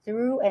way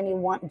through and you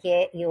won't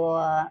get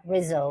your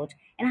result.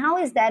 And how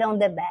is that on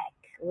the back?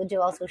 Would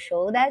you also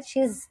show that?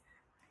 She's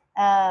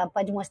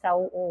pode mostrar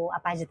a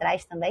parte de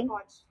trás também?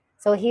 Pode.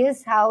 So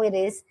here's how it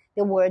is,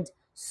 the word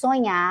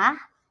sonhar,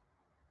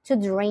 to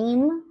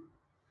dream,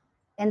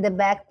 and the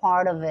back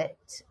part of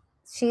it.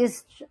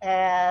 She's,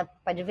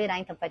 pode virar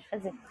então, pode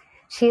fazer.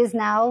 She is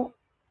now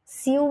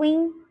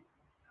sewing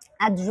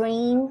a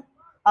dream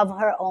of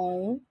her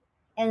own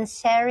and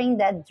sharing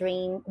that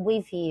dream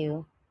with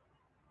you.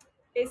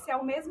 Esse é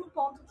o mesmo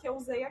ponto que eu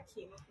usei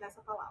aqui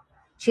nessa palavra.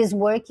 She's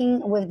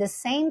working with the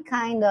same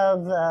kind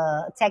of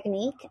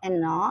technique and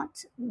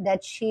knot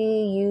that she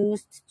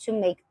used to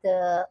make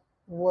the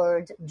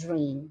word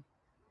dream.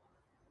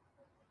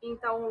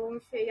 Então, eu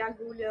enfiei a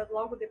agulha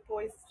logo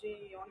depois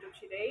de onde eu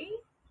tirei.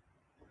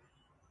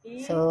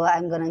 So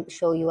I'm going to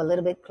show you a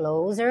little bit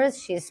closer.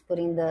 She's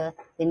putting the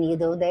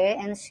needle there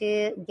and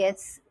she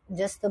gets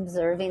just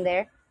observing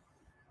there.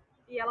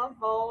 E ela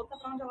volta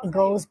para onde ela saiu.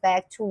 Goes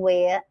back to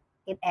where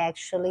it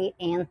actually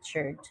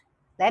entered.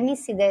 Let me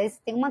see,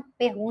 tem uma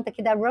pergunta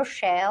aqui da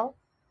Rochelle.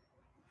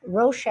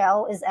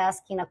 Rochelle is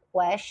asking a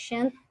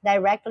question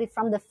directly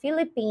from the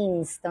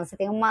Philippines. Então, você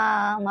tem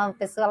uma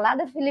pessoa lá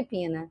da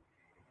Filipina.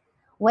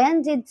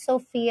 When did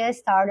Sofia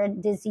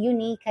started this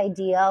unique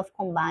idea of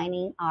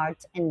combining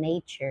art and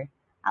nature?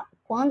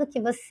 Quando que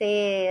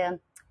você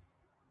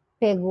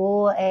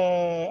pegou,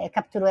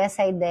 capturou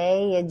essa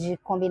ideia de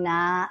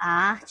combinar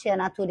a arte e a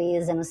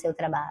natureza no seu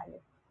trabalho?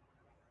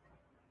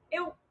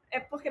 É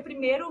porque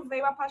primeiro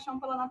veio a paixão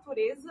pela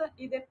natureza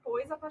e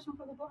depois a paixão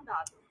pelo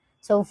bordado.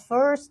 So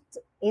first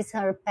is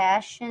her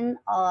passion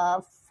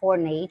for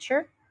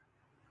nature,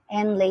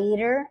 and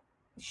later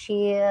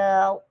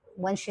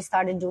when she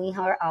started doing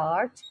her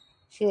art,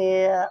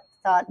 she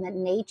thought that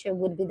nature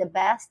would be the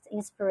best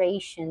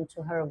inspiration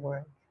to her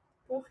work.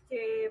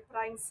 Porque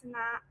para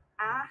ensinar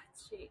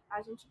arte,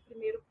 a gente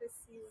primeiro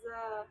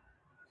precisa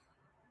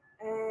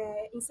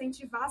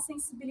incentivar a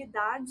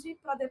sensibilidade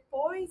para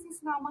depois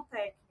ensinar uma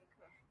técnica.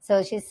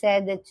 So she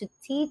said that to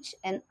teach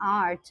an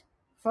art,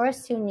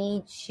 first you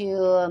need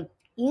to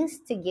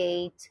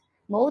instigate,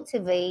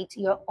 motivate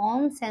your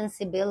own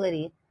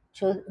sensibility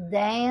to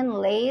then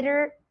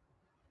later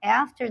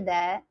after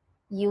that,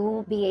 you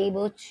will be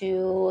able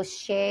to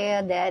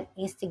share that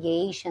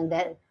instigation,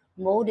 that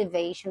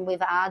motivation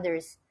with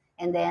others,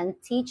 and then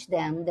teach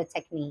them the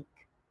technique.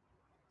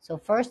 So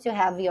first you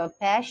have your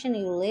passion,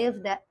 you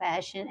live that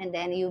passion, and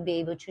then you'll be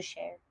able to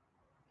share.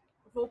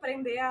 Vou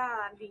prender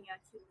a linha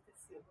aqui no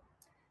tecido.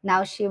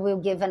 Now she will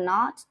give a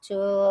knot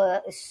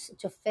to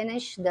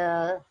finish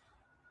that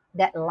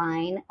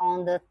line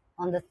on the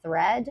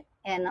thread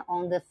and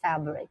on the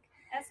fabric.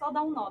 É só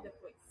dar um nó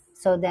depois.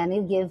 So then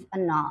you give a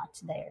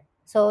knot there.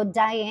 So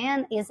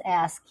Diane is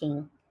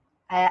asking,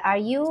 are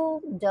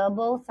you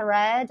double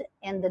thread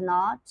in the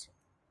knot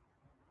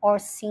or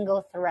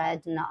single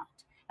thread knot?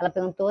 Ela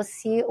perguntou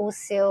se o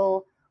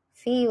seu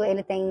fio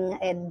ele tem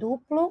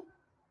duplo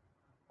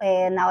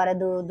na hora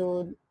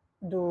do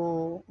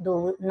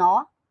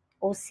nó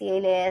ou se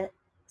ele é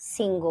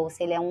single,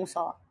 se ele é um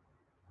só.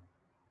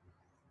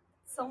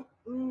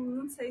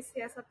 Não sei se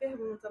é essa a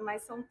pergunta,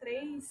 mas são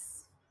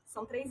três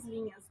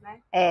linhas,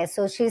 né?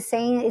 So she's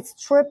saying it's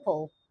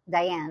triple,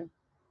 Diane.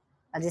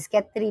 Ela disse que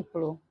é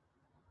triplo.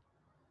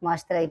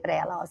 Mostra aí para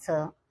ela.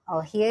 So,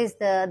 here is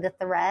the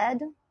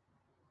thread,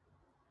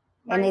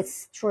 and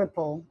it's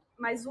triple.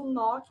 Mas o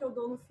nó que eu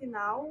dou no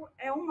final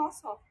é um nó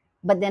só.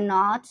 But the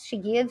knot she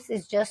gives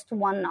is just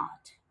one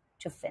knot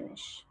to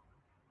finish.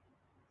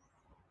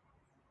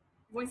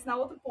 Vou ensinar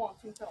outro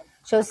ponto, então.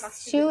 So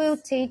she will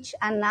teach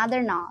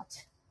another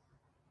knot.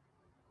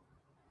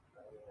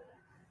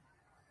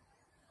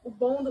 O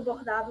bom do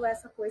bordado é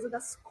essa coisa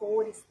das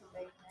cores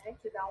também, né?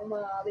 Que dá uma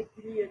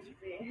alegria de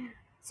ver.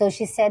 So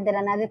she said that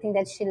another thing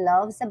that she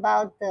loves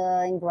about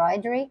the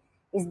embroidery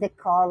is the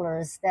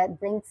colors that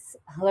brings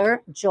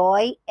her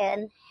joy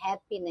and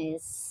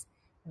happiness.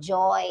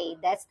 Joy,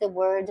 that's the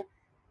word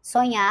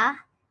sonhar,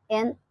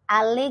 and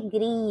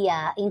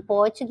alegria. In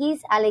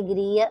Portuguese,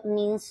 alegria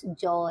means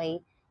joy.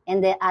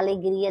 And the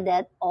alegria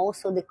that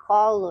also the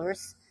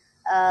colors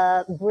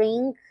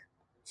bring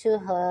to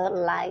her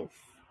life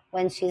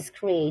when she's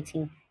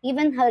creating.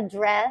 Even her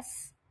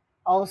dress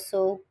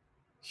also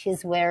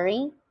she's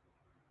wearing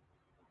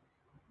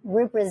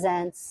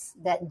represents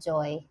that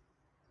joy.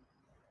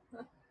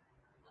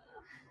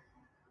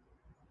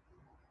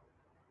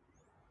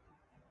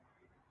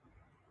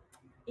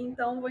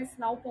 Então, vou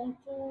ensinar o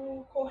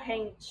ponto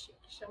corrente,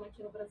 que chama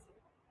aqui no Brasil.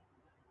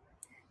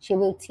 She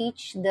will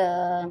teach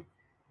the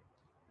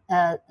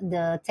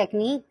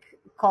technique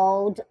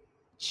called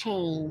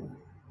chain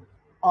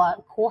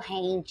or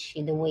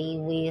corrente, the way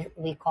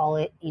we call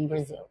it in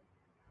Brazil.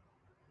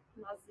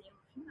 Nozinho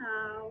no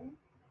final.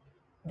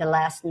 The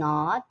last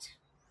knot.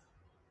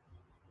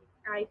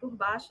 Aí por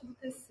baixo do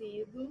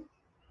tecido.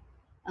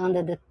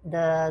 Under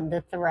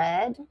the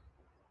thread.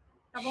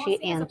 Tá bom she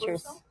assim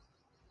enters. Essa posição?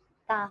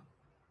 Tá.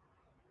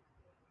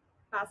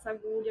 Passa a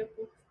agulha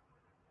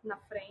na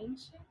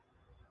frente.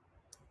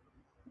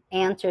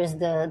 Enters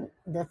the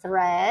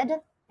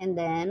thread and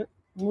then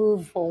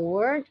move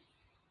forward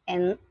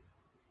and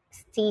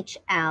stitch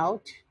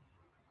out.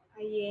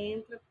 Aí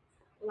entra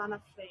lá na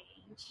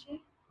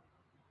frente.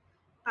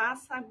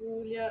 Passa a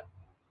agulha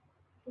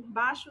por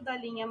baixo da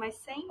linha, mas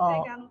sem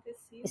pegar no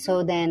tecido.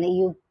 So then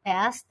you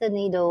pass the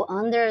needle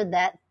under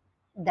that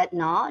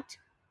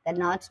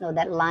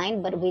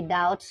line, but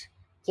without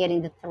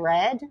getting the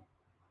thread.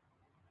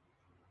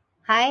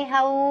 Hi,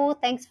 Raul.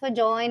 Thanks for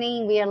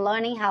joining. We are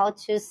learning how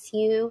to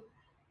sew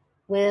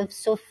with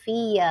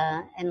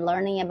Sofia and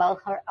learning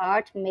about her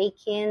art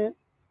making,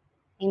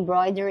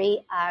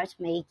 embroidery art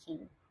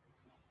making.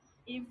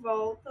 E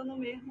volta no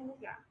mesmo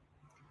lugar.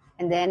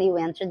 And then you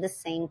enter the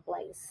same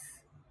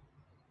place.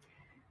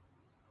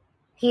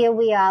 Here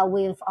we are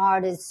with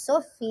artist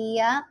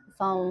Sofia.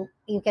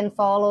 You can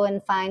follow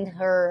and find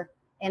her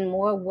and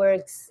more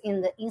works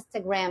in the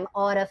Instagram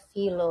Ora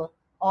Filo,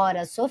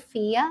 Ora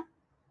Sofia.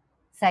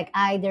 It's like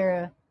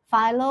either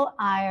Philo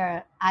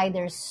or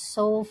either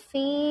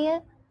Sophie.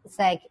 It's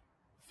like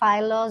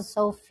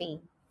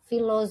philosophy.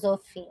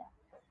 Philosophia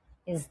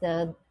is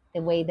the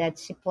way that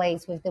she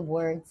plays with the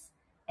words.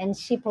 And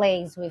she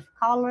plays with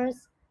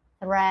colors,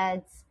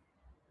 threads.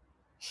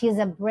 She's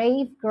a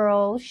brave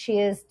girl. She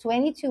is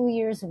 22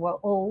 years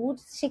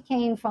old. She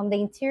came from the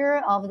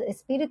interior of the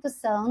Espírito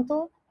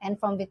Santo and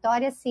from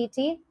Vitória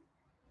City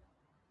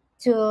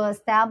to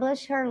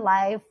establish her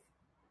life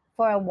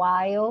for a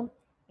while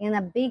in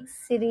a big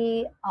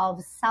city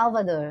of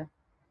Salvador.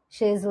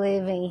 She's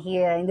living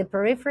here in the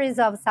peripheries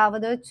of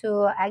Salvador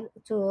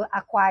to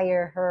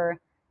acquire her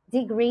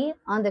degree,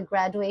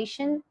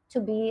 undergraduation,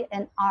 to be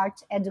an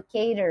art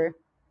educator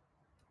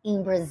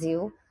in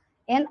Brazil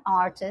and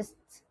artist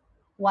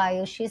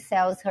while she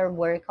sells her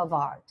work of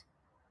art.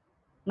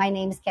 My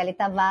name is Kelly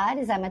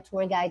Tavares. I'm a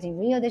tour guide in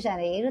Rio de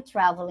Janeiro,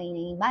 traveling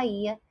in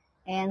Bahia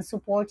and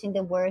supporting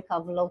the work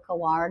of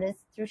local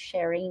artists through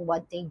sharing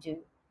what they do.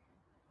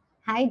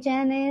 Hi,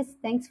 Janice.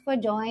 Thanks for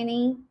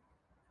joining.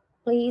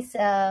 Please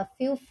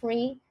feel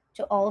free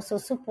to also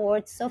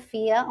support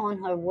Sofia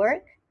on her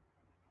work.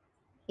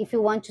 If you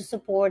want to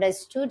support a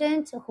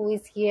student who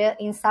is here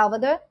in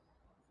Salvador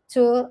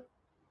to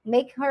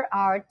make her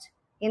art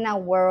in a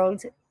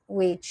world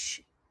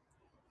which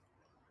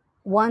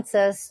wants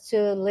us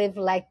to live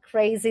like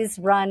crazies,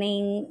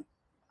 running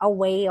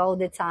away all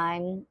the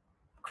time,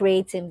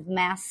 creating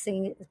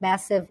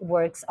massive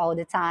works all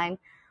the time.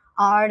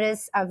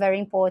 Artists are very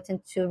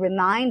important to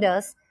remind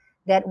us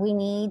that we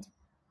need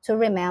to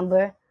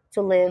remember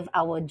to live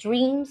our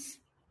dreams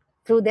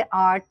through the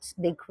art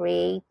they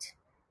create,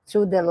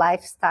 through the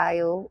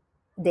lifestyle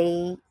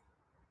they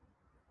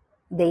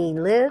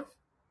live,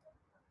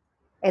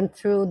 and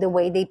through the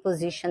way they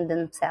position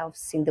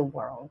themselves in the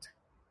world.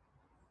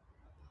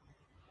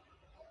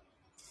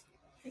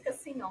 Fica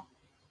assim, ó,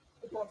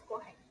 o ponto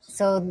corrente.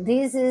 So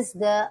this is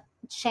the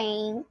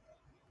chain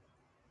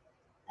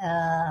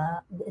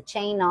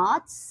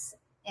knots,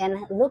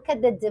 and look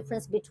at the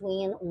difference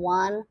between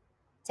one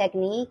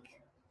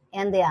technique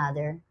and the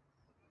other.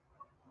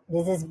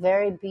 This is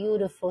very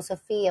beautiful,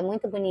 Sofia,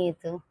 muito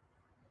bonito.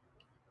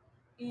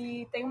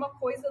 E tem uma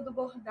coisa do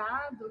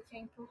bordado que é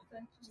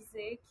importante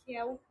dizer, que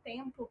é o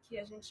tempo que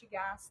a gente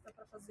gasta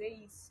para fazer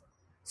isso.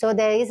 So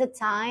there is a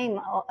time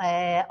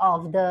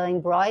of the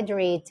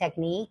embroidery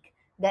technique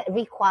that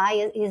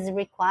is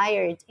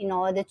required in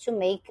order to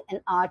make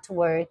an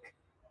artwork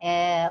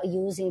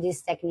using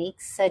these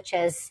techniques, such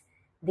as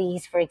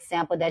these, for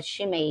example, that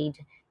she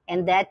made.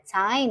 And that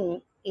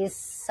time is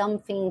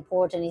something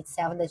important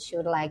itself that she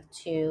would like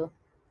to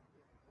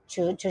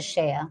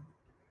share.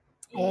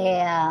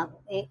 Eu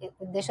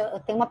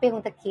tenho uma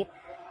pergunta aqui.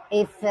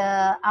 If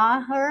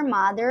are her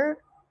mother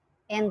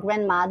and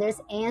grandmothers,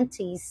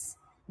 aunties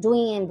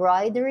doing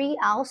embroidery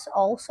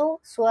also?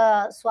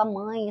 Sua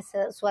mãe,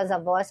 suas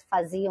avós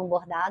faziam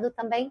bordado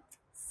também?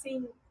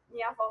 Sim,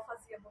 minha avó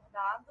fazia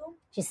bordado.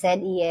 She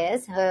said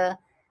yes. Her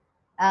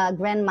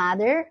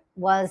grandmother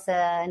was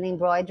an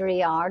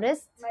embroidery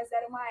artist. Mas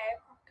era uma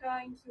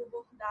época em que o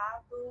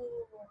bordado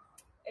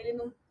ele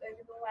não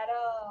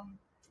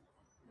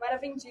era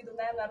vendido,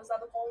 né? Não era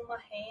usado como uma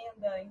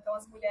renda. Então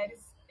as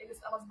mulheres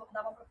elas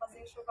bordavam para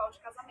fazer enxoval de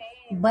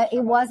casamento. But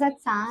it was a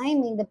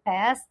time in the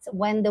past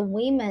when the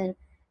women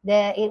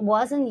it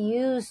wasn't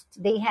used.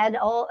 They had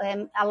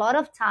a lot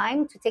of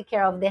time to take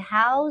care of the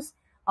house,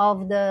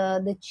 of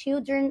the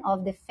children,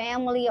 of the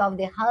family, of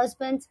the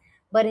husbands.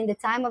 But in the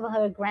time of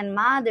her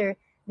grandmother,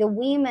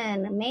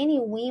 many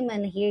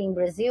women here in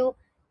Brazil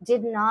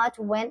did not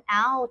went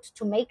out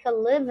to make a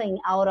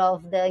living out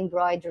of the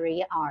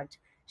embroidery art.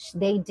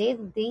 They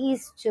did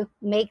these to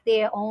make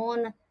their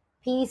own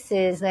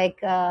pieces,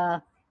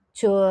 to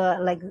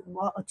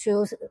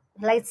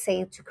let's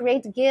say to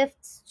create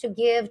gifts to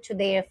give to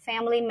their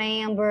family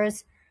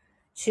members,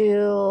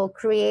 to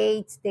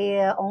create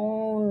their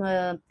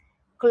own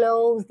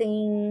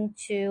clothing,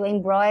 to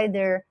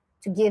embroider,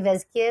 to give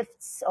as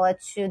gifts, or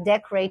to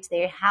decorate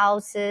their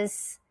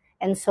houses,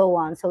 and so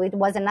on. So it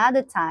was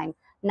another time.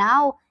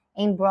 Now,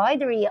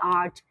 embroidery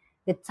art,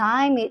 the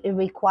time it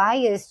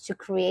requires to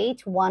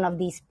create one of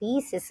these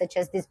pieces, such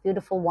as this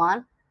beautiful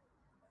one,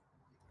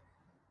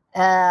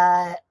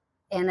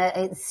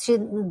 she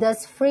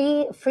does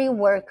free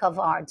work of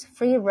art,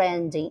 free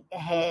rendering,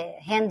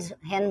 hand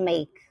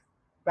make,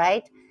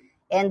 right?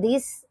 And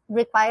this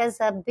requires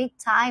a big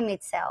time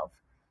itself.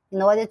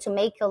 In order to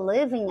make a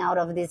living out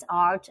of this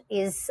art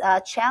is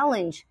a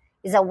challenge,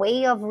 is a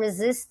way of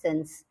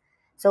resistance.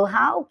 So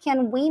how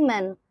can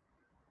women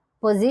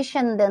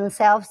position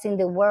themselves in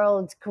the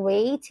world,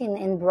 creating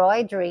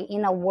embroidery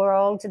in a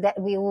world that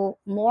will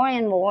more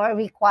and more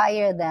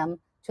require them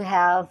to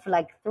have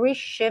like 3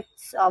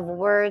 shifts of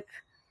work,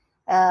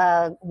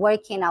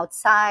 working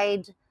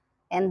outside,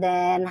 and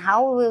then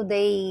how will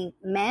they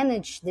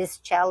manage these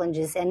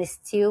challenges and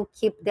still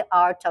keep the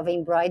art of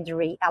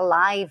embroidery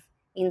alive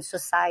in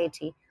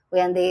society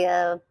when they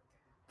are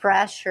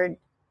pressured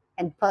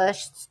and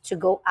pushed to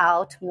go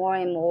out more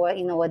and more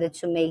in order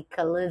to make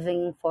a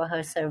living for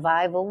her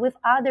survival with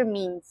other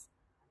means?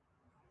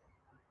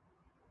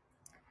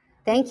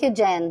 Thank you,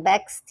 Jen.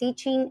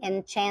 Backstitching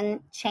and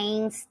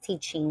chain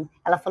stitching.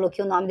 Ela falou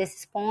que o nome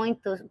desses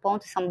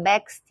pontos são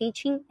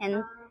backstitching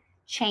and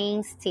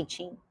chain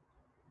stitching.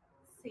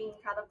 Sim,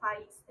 cada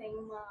país tem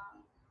uma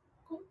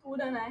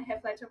cultura, né?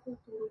 Reflete a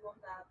cultura do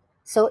bordado.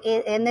 So,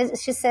 and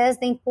she says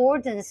the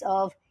importance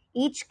of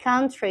each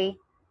country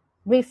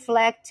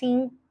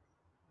reflecting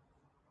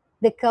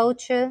the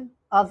culture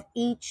of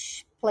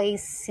each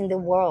place in the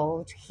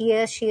world.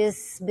 Here she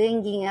is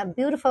bringing a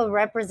beautiful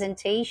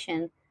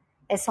representation.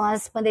 São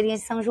as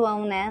bandeirinhas de São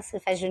João, né? Você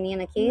faz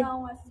junina aqui?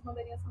 Não, essas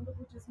bandeirinhas são do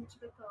budismo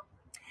tibetano.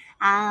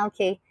 Ah,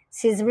 okay.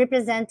 She's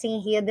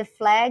representing here the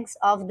flags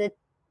of the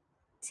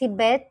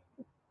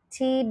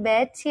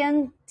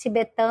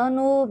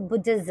Tibetano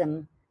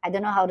Buddhism. I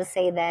don't know how to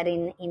say that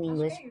in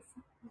English.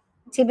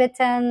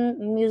 Tibetan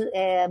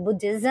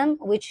Buddhism,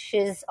 which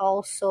is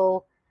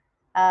also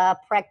a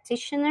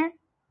practitioner.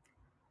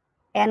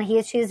 And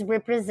here she's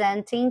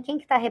representing... Quem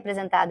que está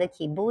representada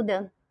aqui?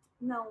 Buda?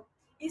 Não.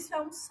 Isso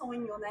é um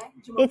sonho, né?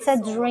 De uma It's pessoa.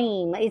 a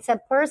dream. It's a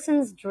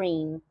person's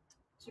dream.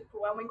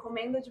 Tipo, é uma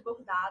encomenda de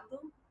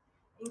bordado.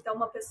 Então,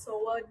 uma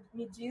pessoa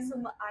me diz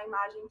a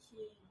imagem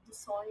do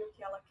sonho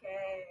que ela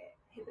quer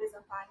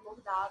representar em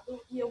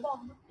bordado e eu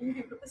bordo e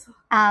envio para a pessoa.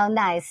 Oh,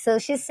 nice. So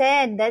she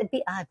said that.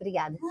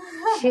 Obrigada.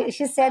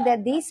 She said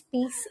that this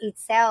piece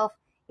itself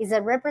is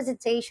a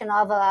representation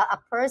of a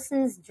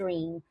person's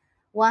dream.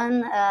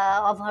 One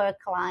of her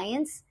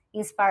clients,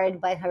 inspired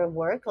by her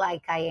work,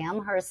 like I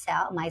am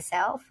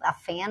myself, a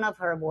fan of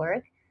her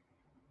work.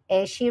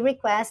 She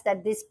requests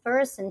that this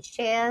person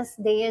shares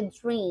their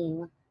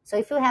dream. So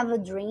if you have a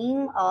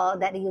dream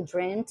that you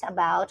dreamt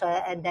about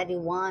or that you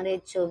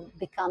wanted to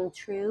become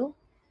true,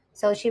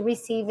 so she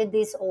received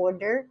this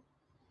order,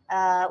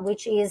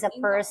 which is a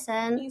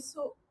person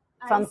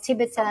from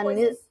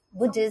Tibetan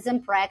Buddhism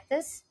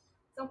practice.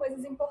 São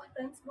coisas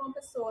importantes para uma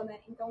pessoa, né?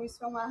 Então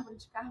isso é uma árvore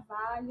de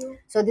carvalho.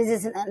 So this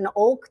is an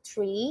oak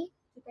tree.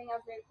 Que tem a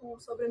ver com o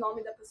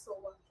sobrenome da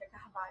pessoa, que é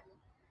Carvalho.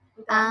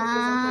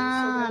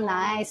 Então,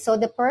 nice. So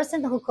the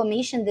person who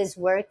commissioned this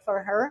work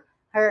for her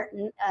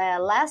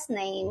last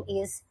name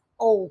is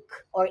Oak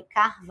or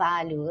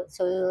Carvalho.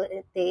 So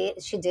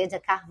she did a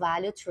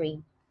Carvalho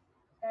tree.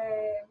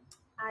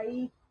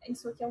 Aí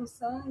isso aqui é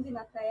sangue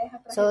na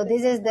terra. So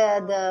this is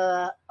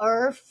the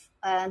earth,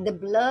 the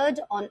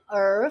blood on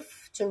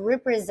earth to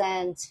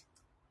represent.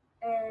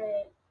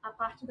 A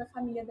parte da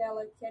família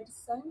dela que é de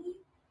sangue,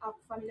 a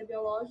família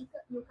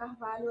biológica, e o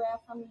Carvalho é a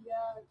família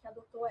que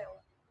adotou ela.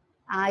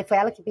 E foi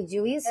ela que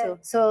pediu isso?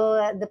 So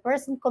the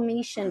person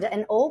commissioned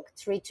an oak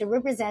tree to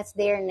represent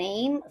their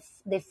name,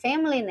 the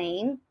family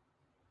name,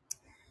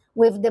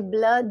 with the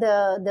blood,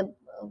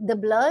 the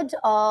blood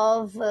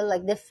of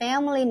like the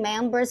family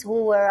members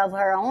who were of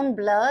her own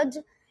blood,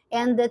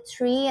 and the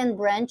tree and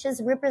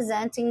branches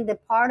representing the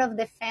part of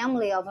the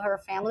family of her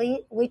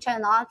family, which are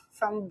not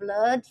from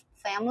blood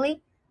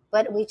family,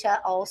 but which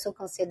are also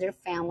considered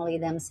family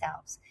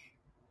themselves.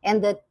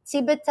 And the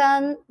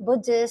Tibetan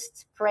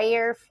Buddhist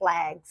prayer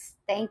flags.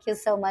 Thank you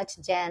so much,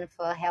 Jen,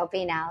 for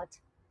helping out.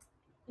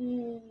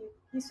 E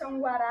isso é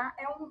guará,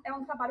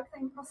 é trabalho que está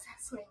em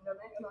processo ainda,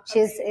 né?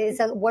 It's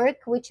a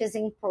work which is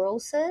in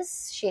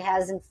process. She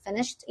hasn't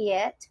finished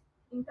yet.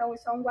 Então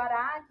isso é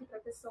guará, que para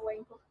a pessoa é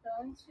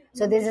importante.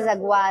 So this is a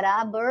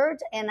guará bird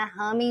and a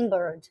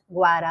hummingbird.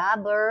 Guará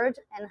bird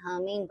and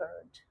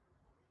hummingbird.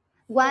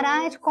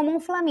 Guará é como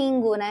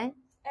flamingo, né?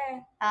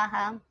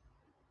 Aham.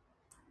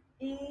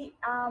 E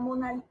a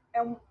Mona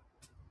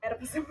era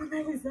para ser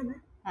Mona Lisa,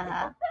 né?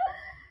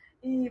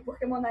 E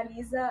porque Mona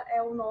Lisa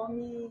é o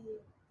nome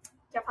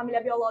que a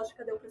família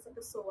biológica deu para essa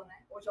pessoa,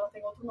 né? Hoje ela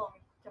tem outro nome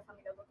que a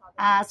família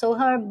adotada. So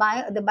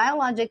the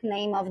biologic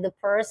name of the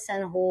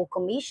person who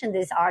commissioned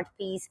this art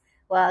piece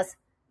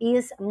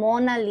is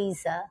Mona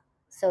Lisa.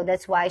 So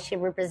that's why she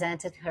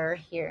represented her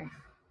here.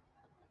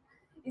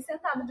 E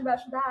sentada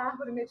debaixo da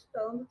árvore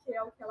meditando, que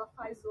é o que ela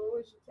faz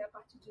hoje, que é a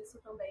partir disso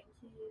também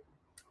que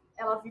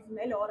ela vive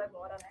melhor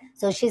agora, né?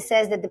 So she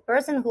says that the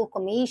person who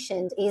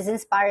commissioned is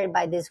inspired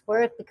by this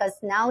work because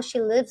now she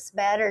lives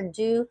better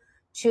due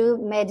to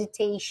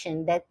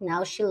meditation, that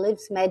now she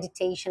lives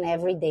meditation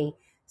every day.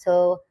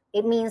 So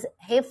it means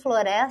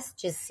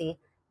refloresce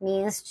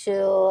means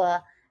to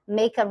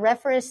make a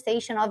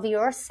reforestation of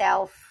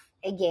yourself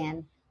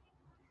again.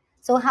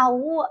 So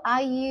how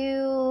are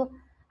you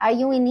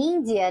in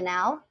India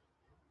now?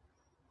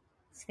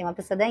 Tem uma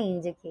pessoa da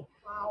Índia aqui.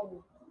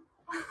 Wow.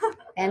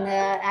 And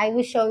I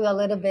will show you a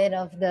little bit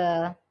of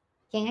the...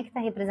 Quem é que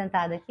está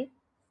representado aqui?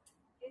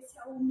 Esse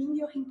é o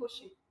Mingyo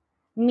Rinpoche.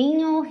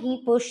 Mingyo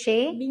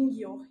Rinpoche.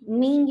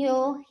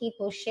 Mingyo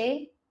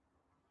Rinpoche.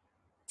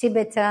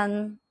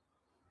 Tibetan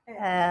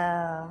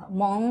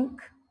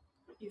monk.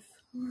 Isso.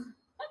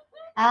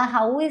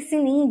 Raul is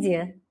in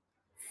India.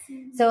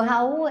 So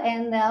Raul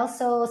and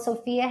also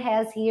Sofia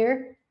has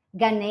here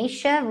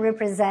Ganesha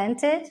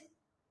represented.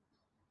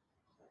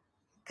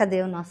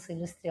 Cadê o nosso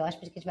ilustre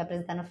hóspede que a gente vai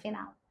apresentar no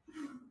final?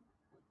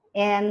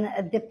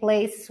 And the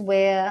place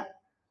where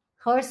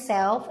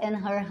herself and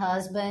her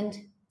husband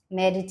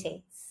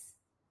meditates.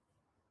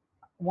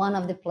 One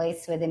of the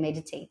places where they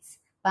meditate.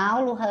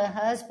 Paulo, her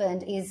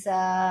husband, is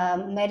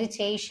a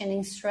meditation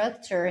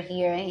instructor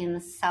here in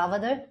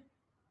Salvador.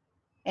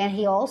 And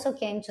he also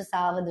came to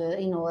Salvador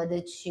in order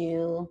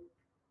to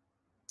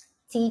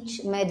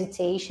teach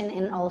meditation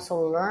and also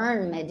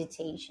learn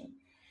meditation.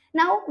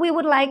 Now we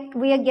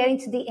are getting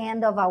to the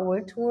end of our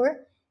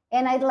tour,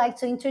 and I'd like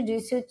to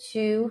introduce you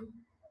to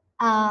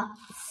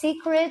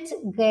secret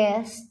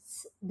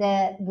guests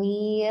that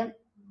we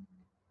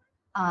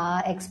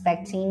are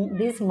expecting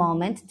this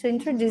moment to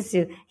introduce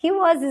you. He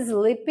was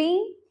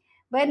sleeping,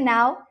 but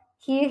now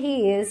here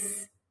he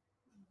is.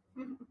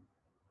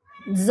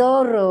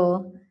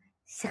 Zorro.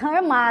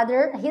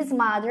 His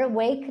mother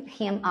wake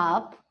him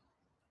up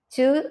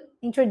to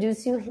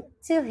introduce you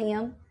to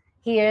him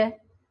here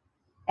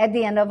at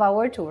the end of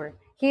our tour.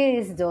 Here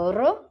is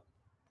Zorro.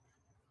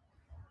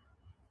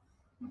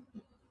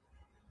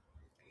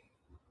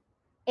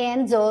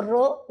 And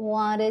Zorro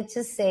wanted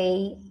to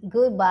say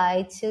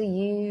goodbye to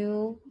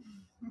you.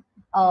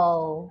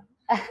 Oh,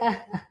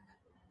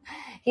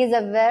 he's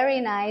a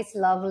very nice,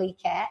 lovely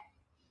cat.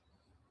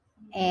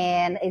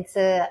 And it's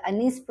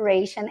an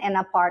inspiration and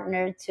a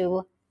partner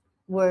to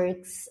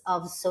works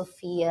of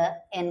Sofia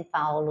and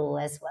Paulo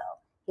as well.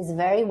 He's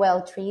very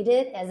well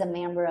treated as a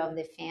member of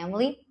the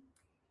family.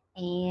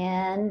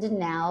 And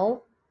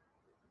now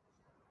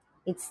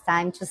it's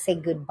time to say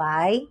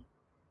goodbye.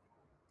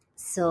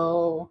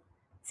 So,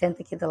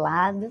 senta aqui do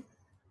lado.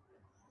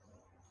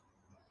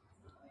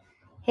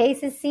 Hey,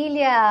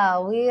 Cecilia,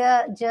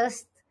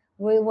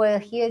 we were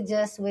here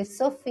just with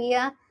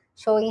Sofia,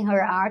 showing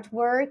her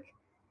artwork,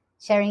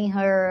 sharing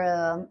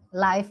her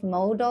life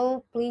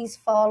motto. Please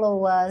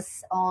follow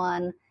us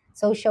on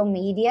social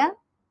media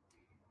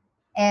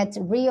at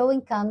Rio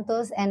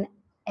EnCantos and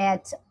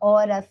at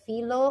Ora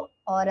Filo,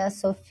 Ora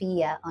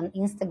Sofia on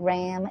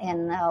Instagram,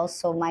 and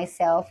also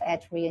myself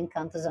at Rio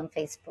EnCantos on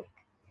Facebook.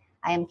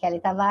 I am Kelly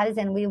Tavares,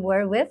 and we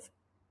were with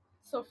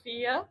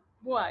Sofia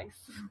Buais.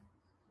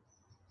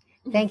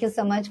 Thank you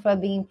so much for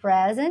being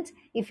present.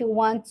 If you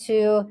want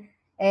to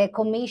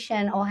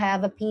commission or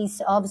have a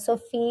piece of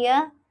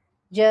Sofia,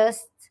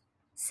 just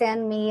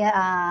send me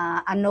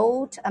a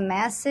note, a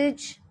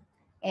message,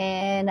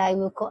 and I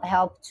will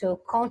help to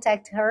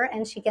contact her,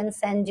 and she can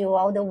send you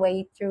all the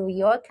way through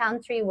your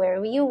country,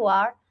 where you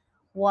are,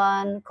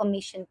 one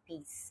commission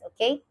piece,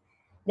 okay?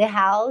 The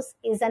house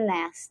is a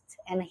nest,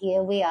 and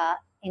here we are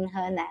in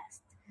her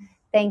nest.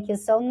 Thank you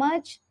so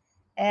much.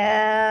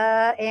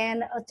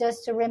 And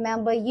just to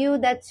remember you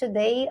that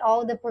today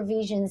all the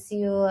provisions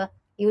you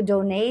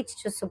donate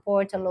to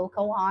support a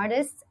local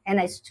artist and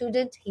a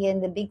student here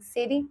in the big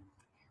city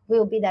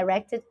will be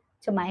directed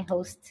to my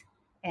host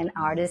and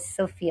artist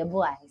Sofia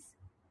Buais.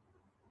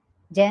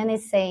 Jen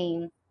is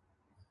saying,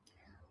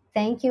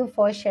 thank you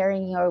for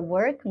sharing your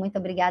work. Muito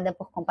obrigada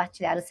por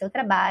compartilhar o seu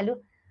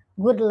trabalho.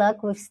 Good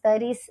luck with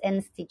studies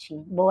and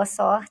stitching. Boa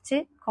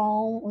sorte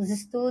com os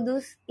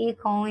estudos e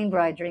com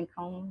embroidery,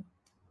 com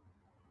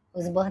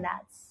os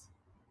bordados.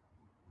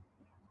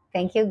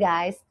 Thank you,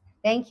 guys.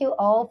 Thank you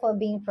all for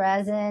being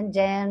present.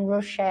 Jen,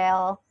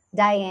 Rochelle,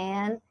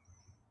 Diane,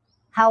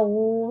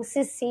 Raul,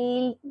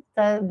 Cecile,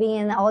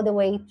 being all the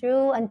way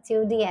through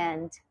until the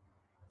end.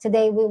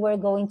 Today we were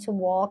going to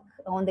walk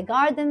on the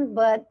garden,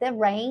 but the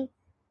rain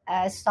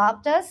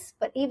stopped us.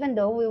 But even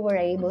though we were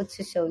able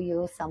to show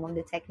you some of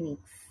the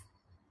techniques.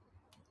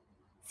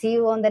 See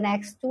you on the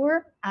next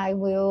tour. I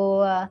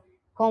will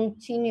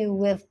continue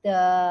with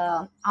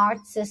the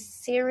arts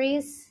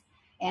series,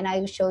 and I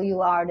will show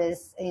you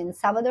artists in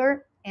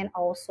Salvador and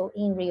also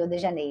in Rio de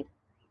Janeiro.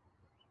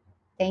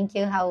 Thank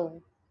you,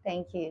 Raul.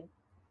 Thank you.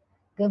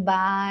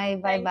 Goodbye.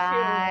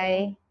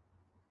 Bye-bye.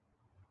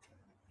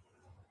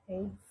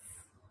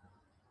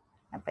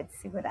 Dá para te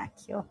segurar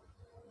aqui, ó.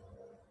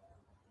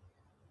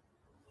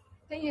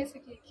 Tem esse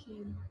aqui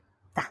que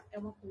tá. É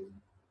uma coisa.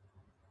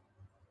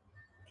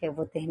 Que eu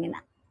vou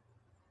terminar.